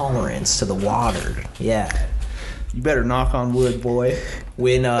up a tolerance to the water. Yeah. You better knock on wood, boy.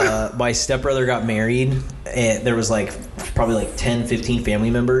 When my stepbrother got married, there was like probably like 10, 15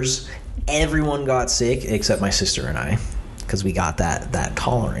 family members. Everyone got sick except my sister and I. because we got that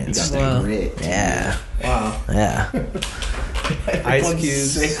tolerance. You got that grit. Yeah. Wow. Yeah. Ice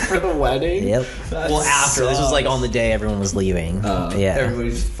cubes. Sick for the wedding. Yep. That Well, after this was like sucks. on the day everyone was leaving. Yeah.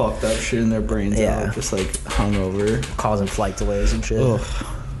 Everybody's fucked up, shitting their brains Yeah. out, just like hungover. Causing flight delays and shit. Ugh.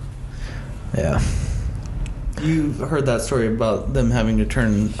 Yeah. You heard that story about them having to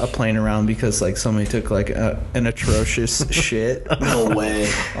turn a plane around because like somebody took like an atrocious shit No way.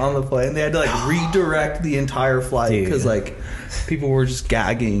 on the plane. They had to like redirect the entire flight Dude. because like people were just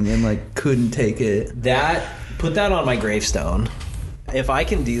gagging and like couldn't take it. Put that on my gravestone. If I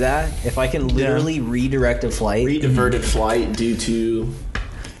can do that, if I can literally redirect a flight, Diverted flight due to.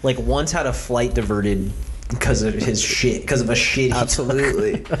 like once had a flight diverted because of his shit, because of a shit.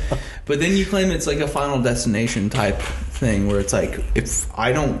 Absolutely. But then you claim it's like a Final Destination type thing where it's like, if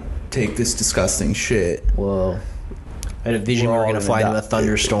I don't take this disgusting shit, Whoa. I had a vision we We're were all going to gonna fly into die. a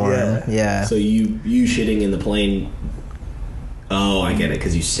thunderstorm. Yeah. Yeah. So you shitting in the plane. Oh, I get it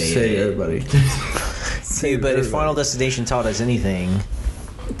because you say say it. everybody. Dude, but if Final Destination taught us anything,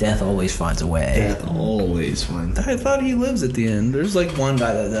 death always finds a way. Death always finds. I thought he lives at the end. There's like one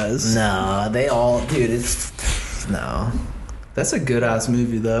guy that does. No, they all, dude. It's no. That's a good ass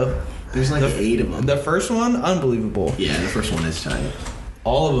movie though. There's like 8 of them. The first one, unbelievable. Yeah, the first one is tight.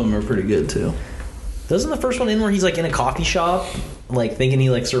 All of them are pretty good too. Doesn't the first one end where he's like in a coffee shop, like thinking he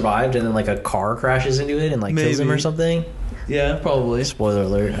like survived, and then like a car crashes into it and like kills him or Maybe. something? Yeah, probably. Spoiler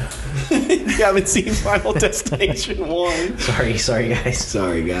alert. You haven't seen Final Destination 1. Sorry guys.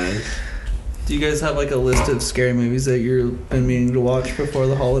 Sorry, guys. Do you guys have like a list of scary movies that you've been meaning to watch before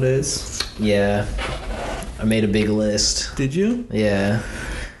the holidays? Yeah, I made a big list. Did you? Yeah.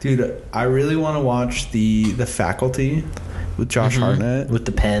 Dude, I really want to watch the Faculty with Josh Hartnett. With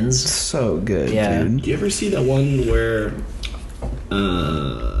the pens. So good, Yeah. dude. Do you ever see that one where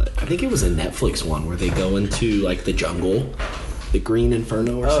I think it was a Netflix one where they go into like the jungle, the Green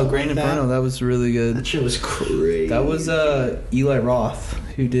Inferno or Oh, something Green like Inferno, that was really That good. shit was crazy. That was Eli Roth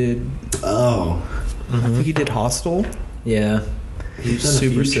who did. Oh. I think he did Hostel. Yeah. He's done a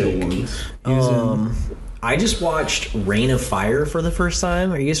Super few chill sick. ones. He was in- I just watched Reign of Fire for the first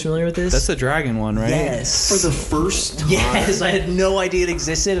time. Are you guys familiar with this? that's the dragon one, right? Yes. For the first time. Yes, I had no idea it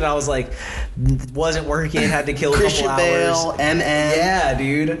existed, and I was like, wasn't working, had to kill a Christian couple Bale, hours. MM. Yeah,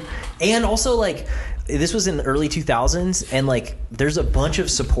 dude. And also, like, this was in the early 2000s, and like, there's a bunch of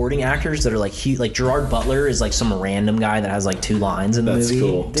supporting actors that are like huge. Like Gerard Butler is like some random guy that has like 2 lines in the That's movie.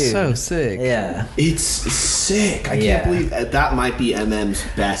 cool. Dude. So sick. Yeah. It's sick. I Yeah. can't believe that might be MM's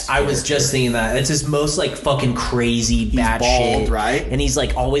best. I was character. just thinking that. It's his most like fucking crazy bad bald, shit. right? And he's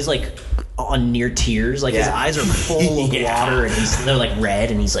like always like on near tears. Like his Yeah. eyes are full of Yeah. water and they're like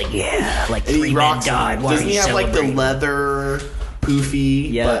red and he's like, yeah, like And 3 he men rocks. died. Why Doesn't are he you have like the celebrating? leather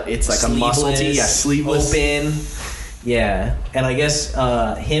poofy? Yeah, but it's like a muscle tee. Yeah, sleeveless. open. Yeah, and I guess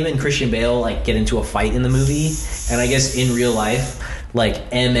him and Christian Bale like get into a fight in the movie, and I guess in real life,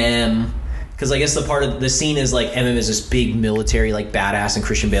 like MM, because I guess the part of the scene is like MM is this big military like badass, and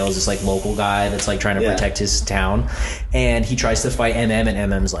Christian Bale is this like local guy that's like trying to Yeah. protect his town, and he tries to fight MM, and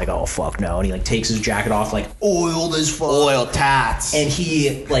MM's like, oh fuck no, and he like takes his jacket off like oiled as fuck. Oil tats. And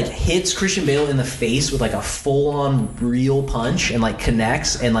he like hits Christian Bale in the face with like a full-on real punch and like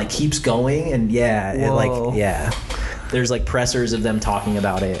connects and like keeps going and yeah, it Whoa. like yeah. There's like pressers of them talking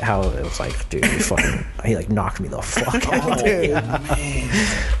about it, how it was like, dude, you fucking he like knocked me the fuck out. Dude.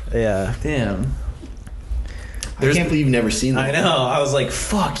 Yeah. Damn. I can't believe you've never seen I that. know. I was like,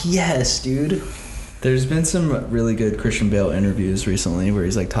 fuck yes, dude. There's been some really good Christian Bale interviews recently where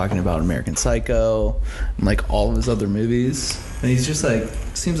he's like talking about American Psycho and like all of his other movies. And he's just like,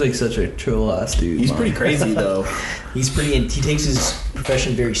 seems like such a chill ass dude. He's man. pretty crazy though. He takes his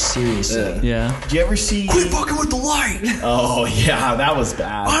profession very seriously. Yeah. Did you ever see? Fucking with the light. Oh yeah, that was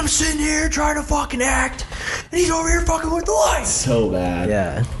bad. I'm sitting here trying to fucking act, and he's over here fucking with the light. So bad.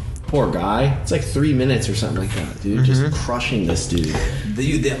 Yeah. Poor guy. It's like 3 minutes or something like that, dude. Just crushing this dude.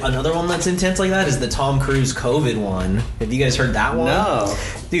 Another one that's intense like that is the Tom Cruise COVID one. Have you guys heard that one? No.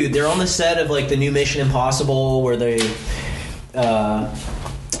 Dude, they're on the set of like the new Mission Impossible where they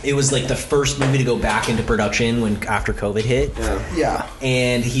it was like the first movie to go back into production when after COVID hit. Yeah.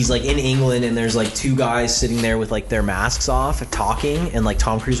 And he's like in England and there's like 2 guys sitting there with like their masks off talking, and like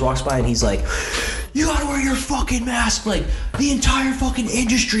Tom Cruise walks by and he's like, you gotta wear your fucking mask, like the entire fucking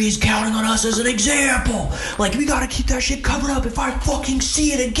industry is counting on us as an example, like we gotta keep that shit covered up. If I fucking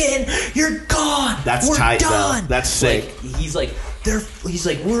see it again, you're gone. That's We're tight, though. done. That's sick. Like, he's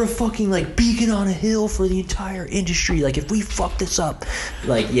like we're a fucking like beacon on a hill for the entire industry, like if we fuck this up,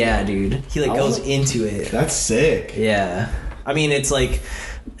 like yeah dude, he like goes into it. That's sick. Yeah. I mean, it's like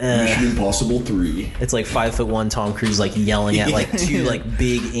Mission Impossible 3. it's like 5'1" Tom Cruise like yelling at like two like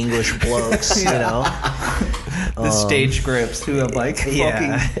big English blokes, you know. The stage grips who have like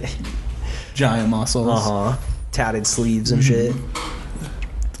Yeah. fucking giant muscles. Tatted sleeves and shit.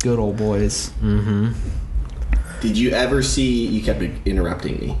 Good old boys. Did you ever see? You kept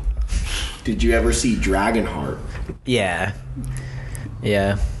interrupting me. Did you ever see Dragonheart? Yeah.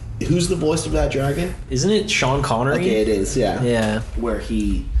 Yeah. Who's the voice of that dragon? Isn't it Sean Connery? Okay, it is. Yeah. Yeah. Where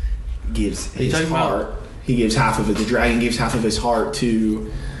he gives you his talking heart. about? He gives half of it. The dragon gives half of his heart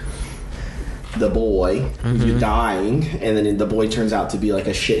to the boy who's dying, and then the boy turns out to be like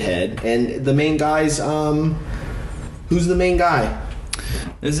a shithead. And the main guy's who's the main guy?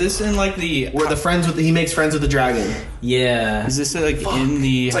 Is this in like the? Where the friends with he makes friends with the dragon. Yeah. Is this like in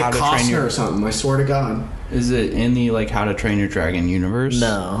the It's How like to Train Costner Your? or something. I swear to God. Is it in the like How to Train Your Dragon universe?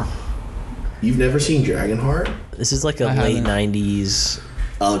 No. You've never seen Dragonheart? This is like a I late haven't. 90s.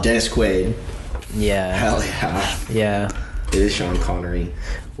 Oh, Dennis Quaid. Yeah. Hell yeah. Yeah. It is Sean Connery.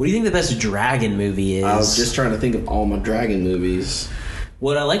 What do you think the best dragon movie is? I was just trying to think of all my dragon movies.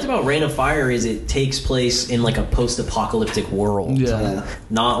 What I liked about Reign of Fire is it takes place in like a post-apocalyptic world. Yeah.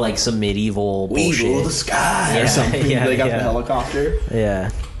 Not like some medieval We bullshit. rule the sky Yeah, or something. yeah, They got yeah. the helicopter. Yeah.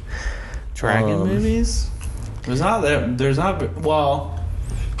 Dragon movies? There's not that. There's not. Well,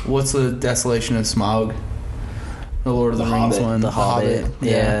 what's the Desolation of Smaug? The Lord of the The Rings Hobbit. one. The Hobbit,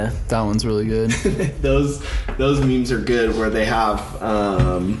 yeah. That one's really good. those memes are good where they have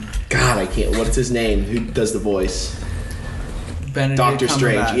God, I can't. What's his name? Who does the voice? Benedict Doctor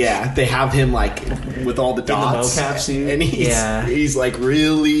Strange. Cumberbatch. Yeah, they have him like with all the dots, mocap suit? and he's like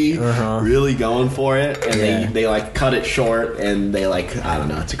really really going for it, and Yeah. they like cut it short, and they like I don't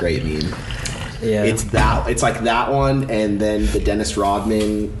know. It's a great meme. Yeah. It's like that one, and then the Dennis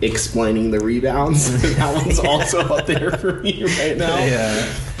Rodman explaining the rebounds. That one's also up there for me right now.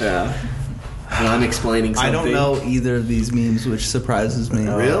 Yeah. And I'm explaining something. I don't know either of these memes, which surprises me.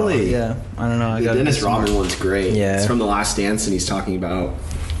 Really? Yeah. I don't know. I The got Dennis Rodman one's great. Yeah. It's from The Last Dance, and he's talking about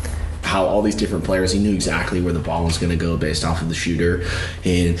how all these different players, he knew exactly where the ball was going to go based off of the shooter.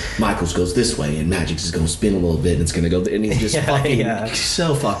 And Michaels goes this way, and Magic's is going to spin a little bit, and it's going to go. And he's just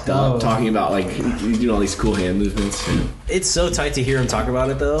so fucked up, talking about like he's doing all these cool hand movements. And It's so tight to hear him talk about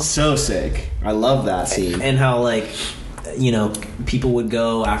it though. so sick. I love that scene. And how like, you know, people would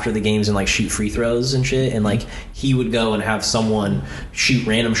go after the games and like shoot free throws and shit, and like he would go and have someone shoot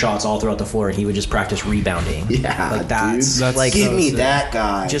random shots all throughout the floor, and he would just practice rebounding. Yeah, like that's dude. like Give me sick. that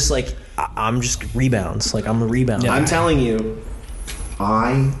guy. just like I'm just rebounds. Like I'm a rebounder. I'm telling you,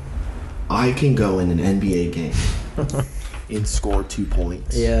 I can go in an NBA game and score 2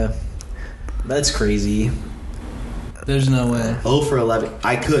 points. Yeah, that's crazy. There's no way. 0 for 11.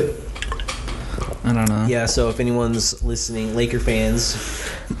 I could. I don't know. Yeah, so if anyone's listening, Laker fans,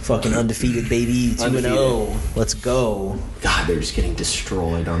 fucking undefeated, baby, 2-0. Let's go. God, they're just getting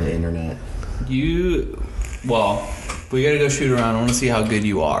destroyed on the internet. Well, we gotta go shoot around. I want to see how good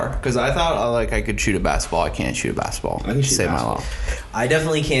you are. Because I thought like I could shoot a basketball. I can't shoot a basketball. I can shoot Save a my basketball. life. I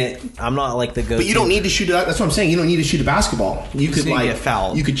definitely can't. I'm not like the go-to. But you don't need to shoot it. That's what I'm saying. You don't need to shoot a basketball. You could need to like get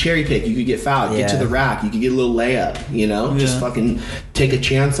fouled. You could cherry pick. You could get fouled. Get to Yeah. the rack. You could get a little layup. You know, just Yeah. fucking take a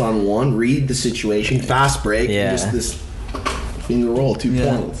chance on one. Read the situation. Fast break. Yeah. And just this finger roll 2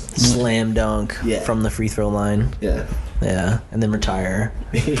 Yeah. points. slam dunk Yeah. from the free throw line. Yeah. Yeah, and then retire.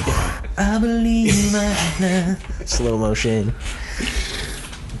 I believe my slow motion.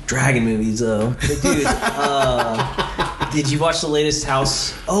 Dragon movies though. But dude, did you watch the latest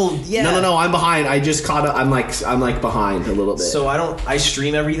House? Oh yeah. No. I'm behind. I just caught up. I'm like behind a little bit. So I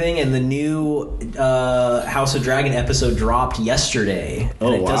stream everything, and the new House of Dragon episode dropped yesterday, and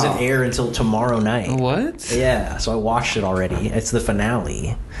Oh, it wow. doesn't air until tomorrow night. What? Yeah, so I watched it already. It's the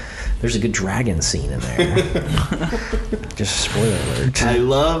finale. There's a good dragon scene in there. Just spoiler alert.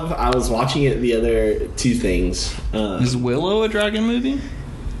 I was watching it the other two things. Is Willow a dragon movie?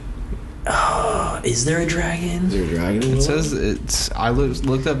 Is there a dragon? Is there a dragon? in It it? says it's. I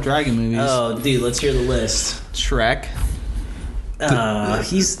looked up dragon movies. Oh, dude, let's hear the list. Shrek.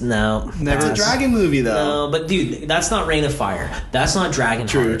 He's no. That's a dragon movie though. No, but dude, that's not Reign of Fire. That's not Dragon.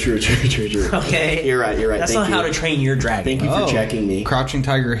 True. Okay, You're right. That's Thank not you. How to Train Your Dragon. Thank you for Oh, checking me. Crouching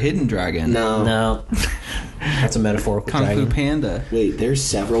Tiger, Hidden Dragon. No. No, that's a metaphorical Kung dragon. Fu Panda. Wait, there's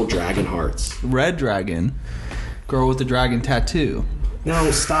several dragon hearts. Red Dragon. Girl with the dragon tattoo.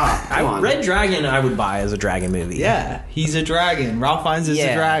 No, stop. Come on. Red Dragon, I would buy as a dragon movie. Yeah, he's a dragon. Ralph Fiennes is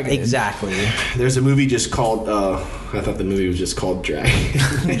a dragon. Exactly. There's a movie just called. I thought the movie was just called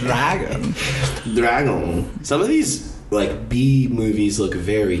Dragon. Dragon. Dragon. Some of these like B movies look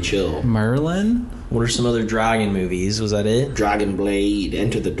very chill. Merlin? What are some other dragon movies? Was that it? Dragon Blade,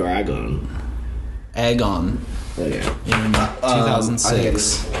 Enter the Dragon. Aegon Oh yeah. in I think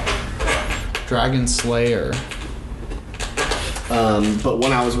 2006. Dragon Slayer. But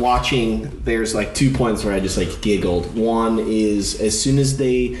when I was watching, there's like 2 points where I just like giggled. One is as soon as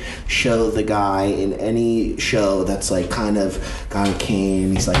they show the guy in any show that's like kind of got a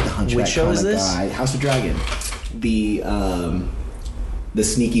cane, he's like the hunchback Which show kind is of this? guy. House of Dragon. The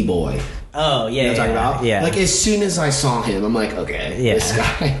sneaky boy. Oh, yeah. You know what I'm talking about? Yeah. Like as soon as I saw him, I'm like, okay, Yeah.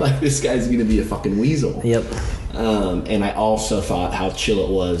 this guy's gonna be a fucking weasel. Yep. And I also thought how chill it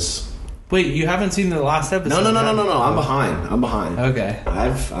was. Wait, you haven't seen the last episode? No. I'm behind. Okay.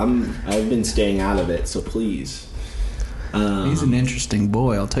 I've been staying out of it, so please. He's an interesting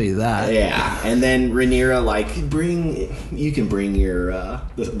boy, I'll tell you that. Yeah, and then Rhaenyra, like, you can bring your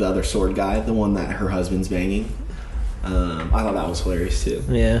the other sword guy, the one that her husband's banging. I thought that was hilarious too.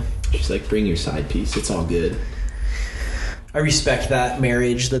 Yeah. She's like, bring your side piece, it's all good. I respect that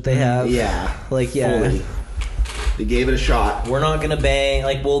marriage that they have. Yeah, Like, yeah. fully. They gave it a shot. We're not gonna bang.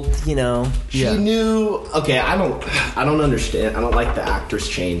 Like, well, you know. She Yeah. knew. Okay, I don't understand. I don't like the actress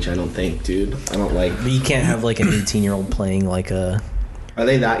change. I don't think, dude. I don't like. But you can't have like an 18-year-old playing like a. Are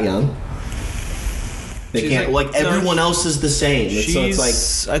they that young? They She's can't. Like no, everyone else is the same. So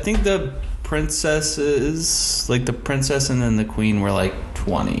it's like. I think the princesses, like the princess and then the queen, were like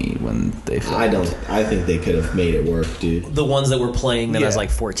 20 when they filmed. I think they could have made it work, dude. The ones that were playing them Yeah. as like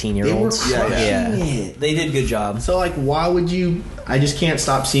 14-year-olds. They were crushing yeah. it. They did a good job. So like, why would you? I just can't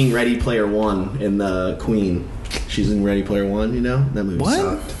stop seeing Ready Player One in the Queen. She's in Ready Player One. You know that movie What?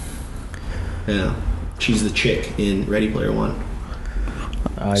 sucked. Yeah, she's the chick in Ready Player One.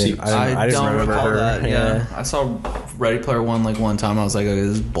 I See, didn't remember recall her. that. Yeah. I saw Ready Player One like one time. I was like, okay,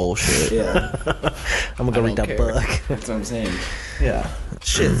 this is bullshit. Yeah, I'm gonna go read don't that care. book. that's what I'm saying. Yeah.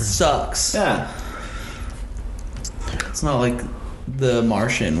 Shit sucks. Yeah, It's not like The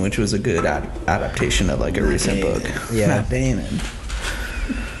Martian, which was a good adaptation of like a recent Damon. book. Yeah. Matt Damon.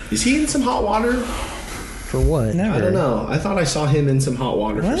 is he in some hot water? For what? Never. I don't know. I thought I saw him in some hot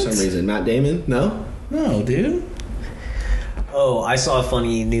water What? for some reason. Matt Damon? No. No, dude. Oh, I saw a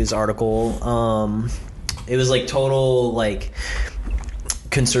funny news article. It was like total like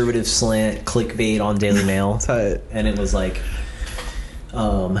conservative slant clickbait on Daily Mail. Tight. And it was like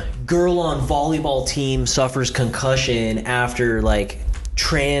girl on volleyball team suffers concussion after like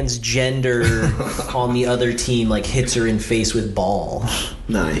transgender on the other team like hits her in face with ball.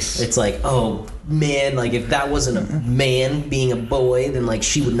 Nice. It's like, oh man, like if that wasn't a man being a boy, then like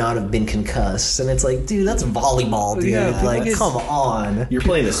she would not have been concussed. And it's like, dude, that's volleyball, dude. Yeah, like, it's- come on. You're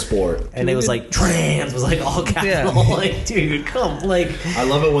playing a sport. And it was like trans was like all capital. Yeah. Like, dude, come like I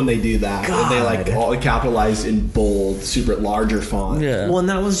love it when they do that. When they like God. all capitalized in bold, super larger font. Yeah. well, and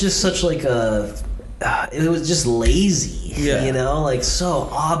that was just such like a it was just lazy. Yeah. You know, like so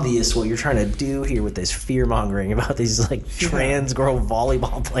obvious what you're trying to do here with this fear mongering about these like trans girl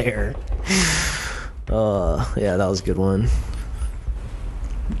volleyball player. Yeah, that was a good one.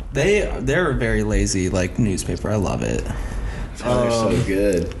 They're a very lazy like newspaper. I love it. Oh, they're so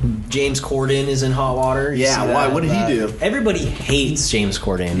good. James Corden is in hot water. You Yeah, see why? that? What did he do? Everybody hates James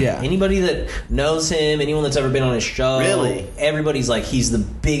Corden. Yeah. Anybody that knows him, anyone that's ever been on his show, Really? everybody's like, he's the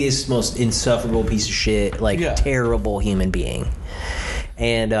biggest, most insufferable piece of shit, like Yeah. terrible human being.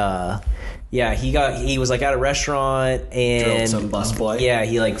 And yeah, he was like at a restaurant and Drilled some busboy? Yeah,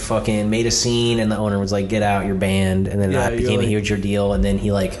 he like fucking made a scene and the owner was like, get out, you're banned, and then Yeah, that you're became a like- huge deal, and then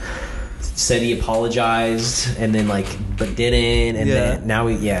he like said he apologized and then like but didn't, and Yeah. then now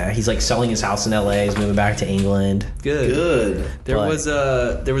he's like selling his house in LA, he's moving back to England. Good. There But- was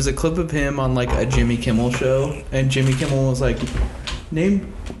a clip of him on like a Jimmy Kimmel show, and Jimmy Kimmel was like,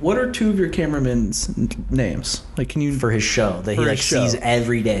 "Name what are two of your cameramen's names? Like, can you?" For his show that he For like his show. sees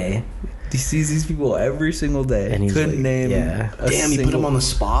every day. He sees these people every single day, And he's couldn't like, name. yeah. a Damn, you put single- him on the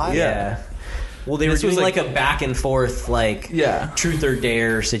spot? Yeah. Well, they were This was doing like- like a back and forth like Yeah. truth or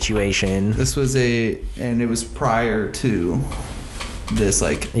dare situation. This was and it was prior to this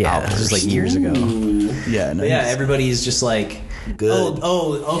like Yeah, this was like years ago. yeah, no, But yeah, he's- everybody's just like, Good.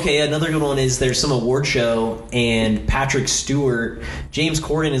 Oh, okay. Another good one is there's some award show and Patrick Stewart, James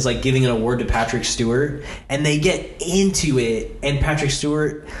Corden is like giving an award to Patrick Stewart, and they get into it, and Patrick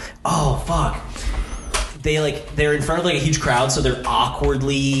Stewart, oh fuck, they're in front of like a huge crowd, so they're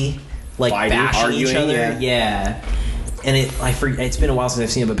awkwardly like Fighting, bashing each arguing, other, yeah. And it's been a while since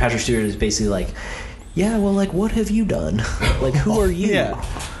I've seen it, but Patrick Stewart is basically like, yeah, well, like, what have you done? Like, who are you? Yeah.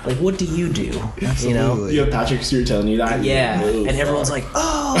 Like, what do you do? You know? Absolutely. You have Patrick Stewart telling you that? Yeah, Oh, and everyone's fuck. like,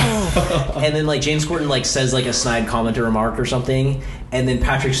 "Oh, oh. And then like James Corden like says like a snide comment or remark or something, and then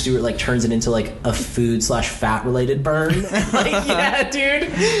Patrick Stewart like turns it into like a food/fat related burn. Like, yeah,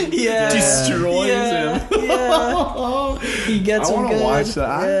 dude. Yeah. Destroys him. Yeah. He gets I him wanna good. watch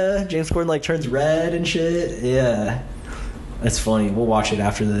that. Yeah. James Corden like turns red and shit. Yeah. That's funny. We'll watch it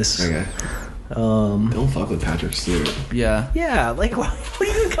after this. Okay. Don't fuck with Patrick Stewart. Yeah. Yeah, like what are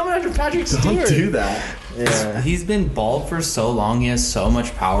you doing coming after Patrick Stewart? Don't do that. Yeah. He's been bald for so long. He has so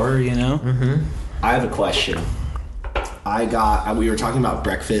much power, you know? Mm-hmm. I have a question. We were talking about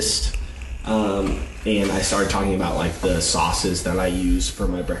breakfast, and I started talking about like the sauces that I use for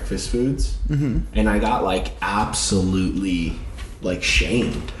my breakfast foods, and I got like absolutely like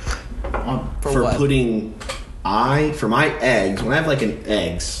shamed for what? putting for my eggs, when I have like an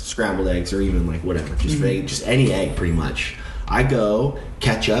eggs, scrambled eggs, or even like whatever, just any egg pretty much, I go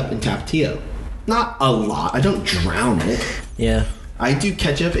ketchup and Tapatio. Not a lot. I don't drown it. Yeah. I do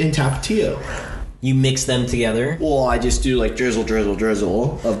ketchup and Tapatio. You mix them together. Well, I just do like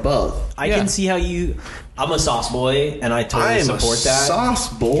drizzle of both. I can see how I'm a sauce boy, and I totally support that. Sauce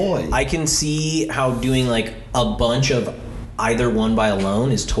boy. I can see how doing like a bunch of either one by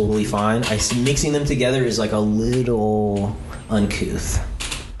alone is totally fine. I see mixing them together is like a little uncouth.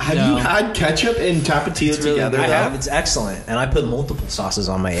 Have you had ketchup and Tapatio together? I have. It's excellent, and I put multiple sauces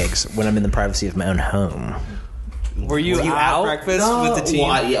on my eggs when I'm in the privacy of my own home. Were you out breakfast with the team?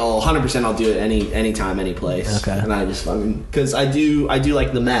 Well, 100%. I'll do it anytime, any place. Okay. And I just because I do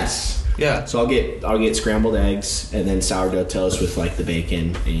like the mess. Yeah. So I'll get scrambled eggs and then sourdough toast with like the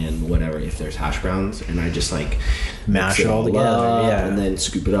bacon and whatever if there's hash browns, and I just like Mash mix it all together, up, yeah. and then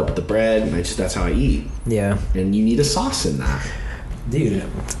scoop it up with the bread, and that's how I eat. Yeah, And you need a sauce in that. dude,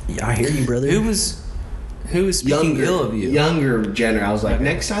 I hear you, brother. Who was speaking ill of you? Younger Jenner. I was like,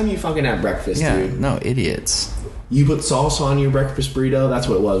 next time you fucking have breakfast, Yeah, dude, no, idiots. you put salsa on your breakfast burrito. That's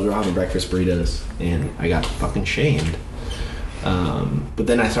what it was. We were having breakfast burritos, and I got fucking shamed. But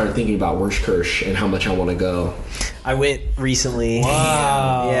then I started thinking about Wurstkirch and how much I want to go. I went recently.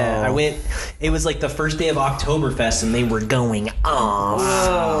 Wow. Yeah, I went. It was like the first day of Oktoberfest, and they were going off.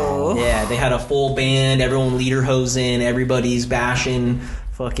 Whoa. Yeah, they had a full band. Everyone lederhosen. Everybody's bashing.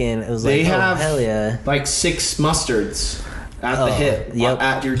 Fucking. It was like, They have hell yeah. like 6 mustards at the hip yep.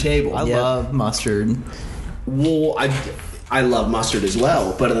 at your table. I love mustard. Well, I love mustard as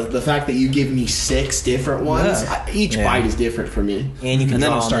well, but the fact that you give me 6 different ones, Yeah. each bite is different for me. And you can then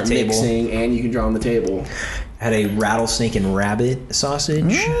draw I'll on start the table. mixing, and you can draw on the table. Had a rattlesnake and rabbit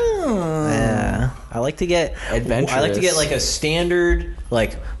sausage. Yeah, I like to get Adventurous. I like to get like a standard,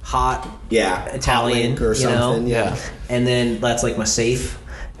 like hot Yeah, Italian hot link or something. You know? Yeah. And then that's like my safe.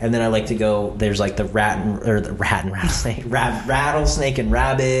 And then I like to go. There's like the rattlesnake and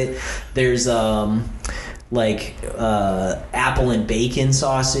rabbit. There's like apple and bacon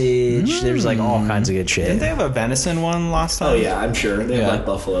sausage. There's like all kinds of good shit. Didn't they have a venison one last time? Oh yeah, I'm sure they have like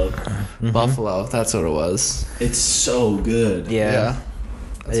buffalo. Buffalo. That's what it was. It's so good. Yeah,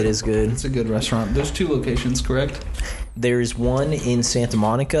 it is good. It's a good restaurant. There's 2 locations, correct? There's one in Santa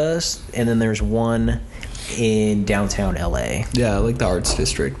Monica, and then there's one in downtown LA. Yeah, like the Arts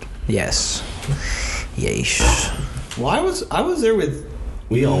District. Yes. Yeesh. Well, I was there with.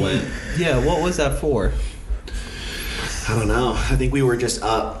 We all went. Yeah, what was that for? I don't know. I think we were just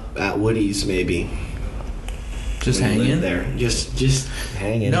up at Woody's, maybe. Just We lived hanging there. Just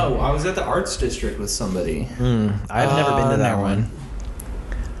hanging. No, I was at the Arts District with somebody. I've never been to that never one. mind.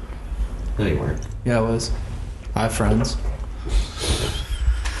 No, you weren't. Yeah, I was. I have friends.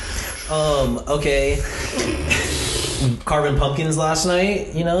 Okay. Carving pumpkins last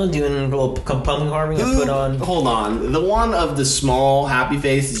night, you know, doing a little pumpkin carving. I put on. Hold on. The one of the small happy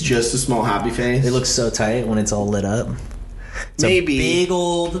face is just a small happy face. It looks so tight when it's all lit up. It's Maybe. a big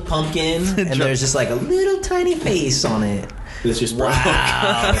old pumpkin, and there's just like a little tiny face on it. It's just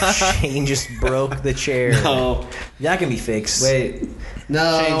Wow. Shane just broke the chair. No. That can be fixed. Wait,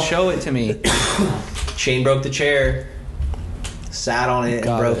 No. Shane, show it to me. Shane broke the chair, sat on it, and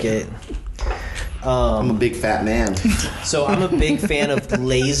Got broke it. it. I'm a big fat man. So I'm a big fan of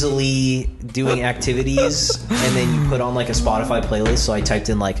lazily doing activities, and then you put on like a Spotify playlist. So I typed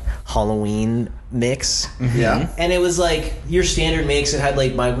in like Halloween mix, Yeah. and it was like your standard mix. It had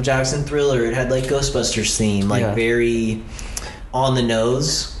like Michael Jackson Thriller. It had like Ghostbusters theme, like Yeah. very on the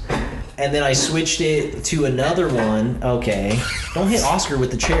nose. And then I switched it to another one. Okay, don't hit Oscar with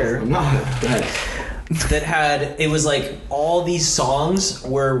the chair. I'm not. That. That had, it was like all these songs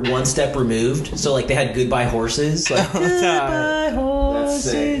were one step removed. So like they had Goodbye Horses, like Goodbye Horses.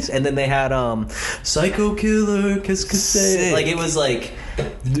 sick. And then they had Psycho Killer, Kiss Sick. Like it was like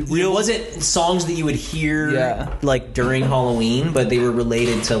it wasn't songs that you would hear like during Halloween, but they were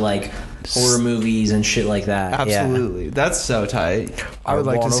related to like horror movies and shit like that. Absolutely. That's so tight. I would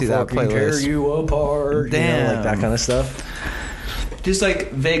like to see that Tear playlist. you apart. Damn. You know, like that kind of stuff. Just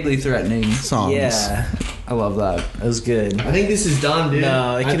like vaguely threatening songs. Yeah. I love that. It was good. I think this is done, dude.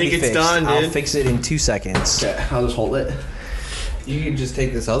 No, it can I think be it's fixed. done, dude. I'll fix it in 2 seconds. Okay, I'll just hold it. You can just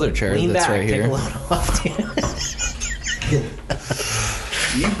take this other chair Lean that's back, right take here. a load off, dude.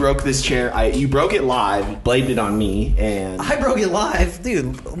 You broke this chair. You broke it live, blamed it on me, and I broke it live,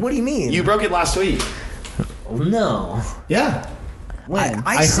 dude. What do you mean? you broke it last week. No. Yeah. When?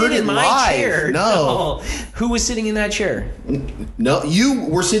 I sit heard in it my live. chair. No. Who was sitting in that chair? No, you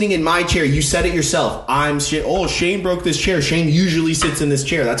were sitting in my chair. You said it yourself. Shane broke this chair. Shane usually sits in this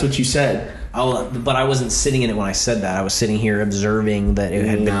chair. That's what you said. Oh, but I wasn't sitting in it when I said that. I was sitting here observing that it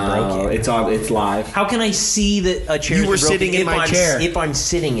had been broken. It's live. How can I see that a chair? You were is broken sitting in if my I'm- chair. If I'm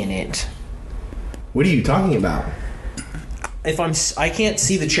sitting in it, What are you talking about? I can't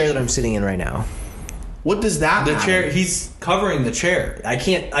see the chair that I'm sitting in right now. What does that The matter? chair, he's covering the chair. I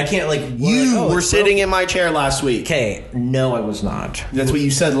can't like. You were sitting in my chair last week. Okay, no, I was not. That's what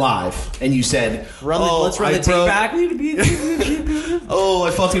you said live, and you said, Let's run the tape back. "Oh, I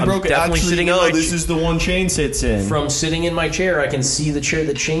fucking I'm broke it." definitely Actually, sitting in no, my this chair. is the one Shane sits in. From sitting in my chair, I can see the chair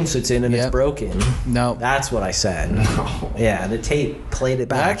that Shane sits in, and it's Yep. broken. No. That's what I said. Yeah, the tape played it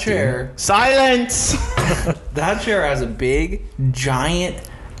back. That chair, Silence. that chair has a big, giant,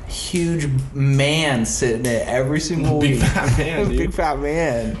 huge man sitting in it every single Big week. fat man, dude. Big fat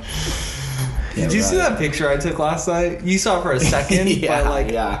man. Yeah, Did you see right. that picture I took last night? You saw it for a second, Yeah, but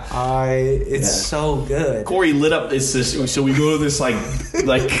like, yeah. it's Yeah. so good. Corey lit up this. So we go to this like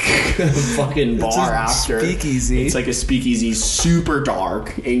fucking bar It's a after speakeasy. It's like a speakeasy, super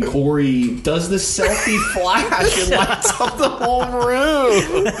dark, and Corey does the selfie flash and lights up the whole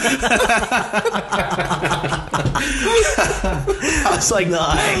room. I was like,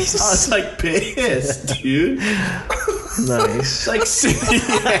 Nice. I was like pissed, dude. Nice. Like,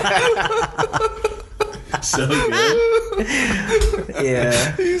 so good.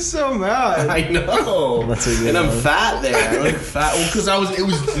 Yeah. He's so mad. I know. That's a good and I'm one. fat there. I'm like fat. Well, because it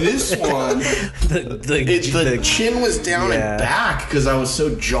was this one. The chin was down Yeah. and back because I was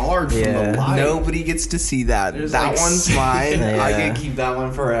so jarred from Yeah. the light. Nobody gets to see that. There's that like one's six- mine. Yeah. I can keep that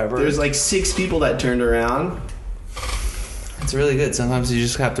one forever. There's like 6 people that turned around. It's really good. Sometimes you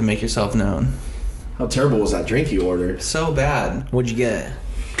just have to make yourself known. How terrible was that drink you ordered? So bad. What'd you get?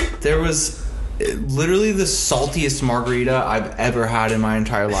 There was literally the saltiest margarita I've ever had in my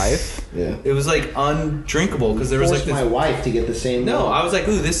entire life. Yeah. It was like undrinkable because there was like this. wife to get the same. No, I was like,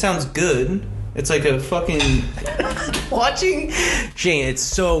 ooh, this sounds good. It's like a fucking. Watching Shane, it's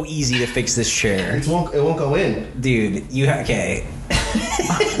so easy to fix this chair, It won't go in. dude. Okay.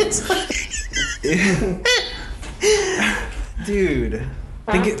 Dude,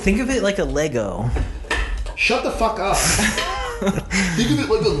 think of it like a Lego. Shut the fuck up. Think of it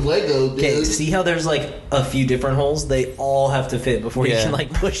like a Lego, dude. Okay, see how there's like a few different holes? They all have to fit before you Yeah. can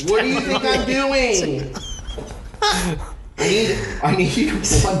like push. What do down. you think I'm doing? I need 1, 2,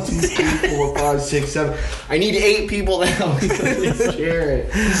 3, 4, 5, 6, 7. I need 8 people to help me put this chair.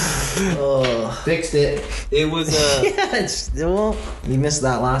 Fixed it. It was Yeah, well, you missed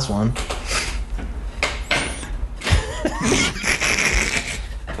that last one.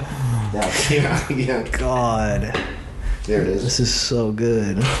 Now it came out again. God, There it is. this is so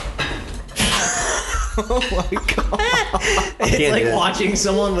good. oh my god. It's can't like do that. watching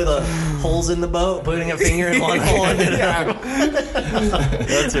someone with holes in the boat, putting a finger in one hole and then another.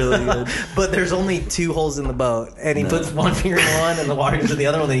 That's really good. But there's only 2 holes in the boat, and he puts one finger in one and the water into the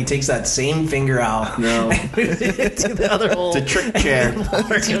other one. Then he takes that same finger out, No. and puts it to the other hole. It's a trick chair. And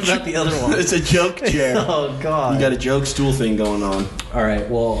water comes out the other one. It's a joke chair. Oh God! You got a joke stool thing going on. All right,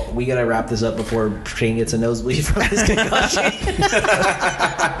 well, we gotta wrap this up before Shane gets a nosebleed from his concussion.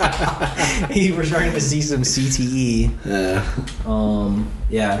 We're starting to see some CTE. Yeah.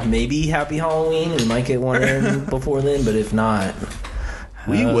 Yeah, maybe Happy Halloween. We might get one in before then, but if not,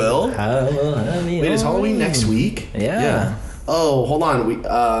 We will. Wait, Wait, is Halloween next week? Yeah. Yeah. Oh, hold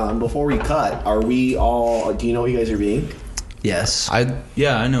on. Before we cut, are we all? Do you know what you guys are being? Yes. I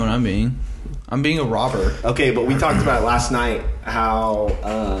know what I'm being. I'm being a robber. Okay, but we talked about it last night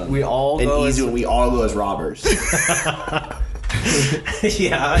how We all and go easy as- when we all go as robbers.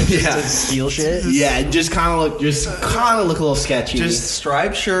 Yeah, just Yeah. to steal shit. Yeah, it just kind of look a little sketchy. Just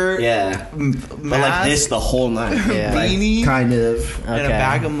striped shirt, yeah, but like mask, this the whole night. Yeah. Like, beanie, kind of. and a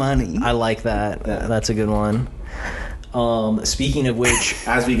bag of money. I like that. That's a good one. Speaking of which,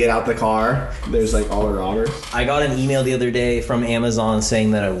 As we get out the car, there's like all the robbers. I got an email the other day from Amazon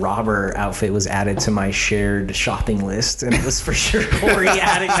saying that a robber outfit was added to my shared shopping list, and it was for sure Corey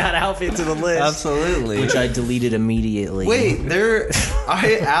adding that outfit to the list. Absolutely. Which I deleted immediately. Wait,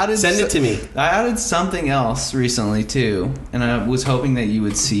 I added. Send it to me. I added something else recently too, and I was hoping that you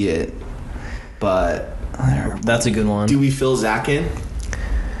would see it, but That's a good one. Do we fill Zach in?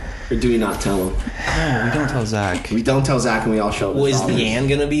 Or do we not tell him? no, we don't tell Zach. We don't tell Zach and we all show up. Well, as is robbers. Leanne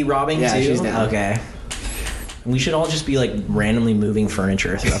gonna be robbing Yeah, too? she's down. Okay. We should all just be like randomly moving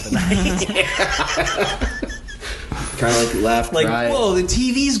furniture throughout the night. Kind of like left, Like, right. whoa, the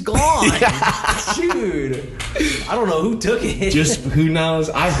TV's gone. Dude. I don't know who took it. Just who knows?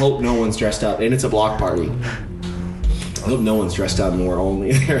 I hope no one's dressed up, and it's a block party. I hope no one's dressed up, and we're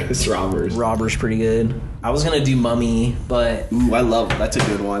only there as robbers. Robber's pretty good. I was gonna do Mummy, but Ooh, I love that's a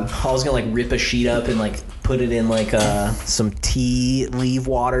good one. I was gonna like rip a sheet up and like put it in like some tea leaf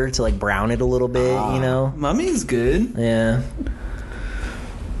water to like brown it a little bit, you know? Mummy's good. Yeah.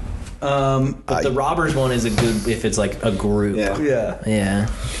 But the robbers one is a good if it's like a group. Yeah, Yeah.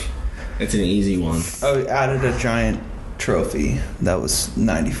 it's an easy one. I added a giant trophy that was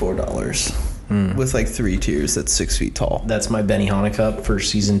 $94 with like 3 tiers. That's 6 feet tall. That's my Benihana cup for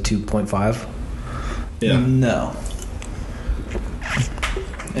season 2.5. Yeah. No.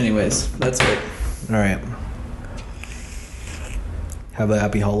 Anyways, that's it. All right. Have a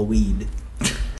happy Halloween.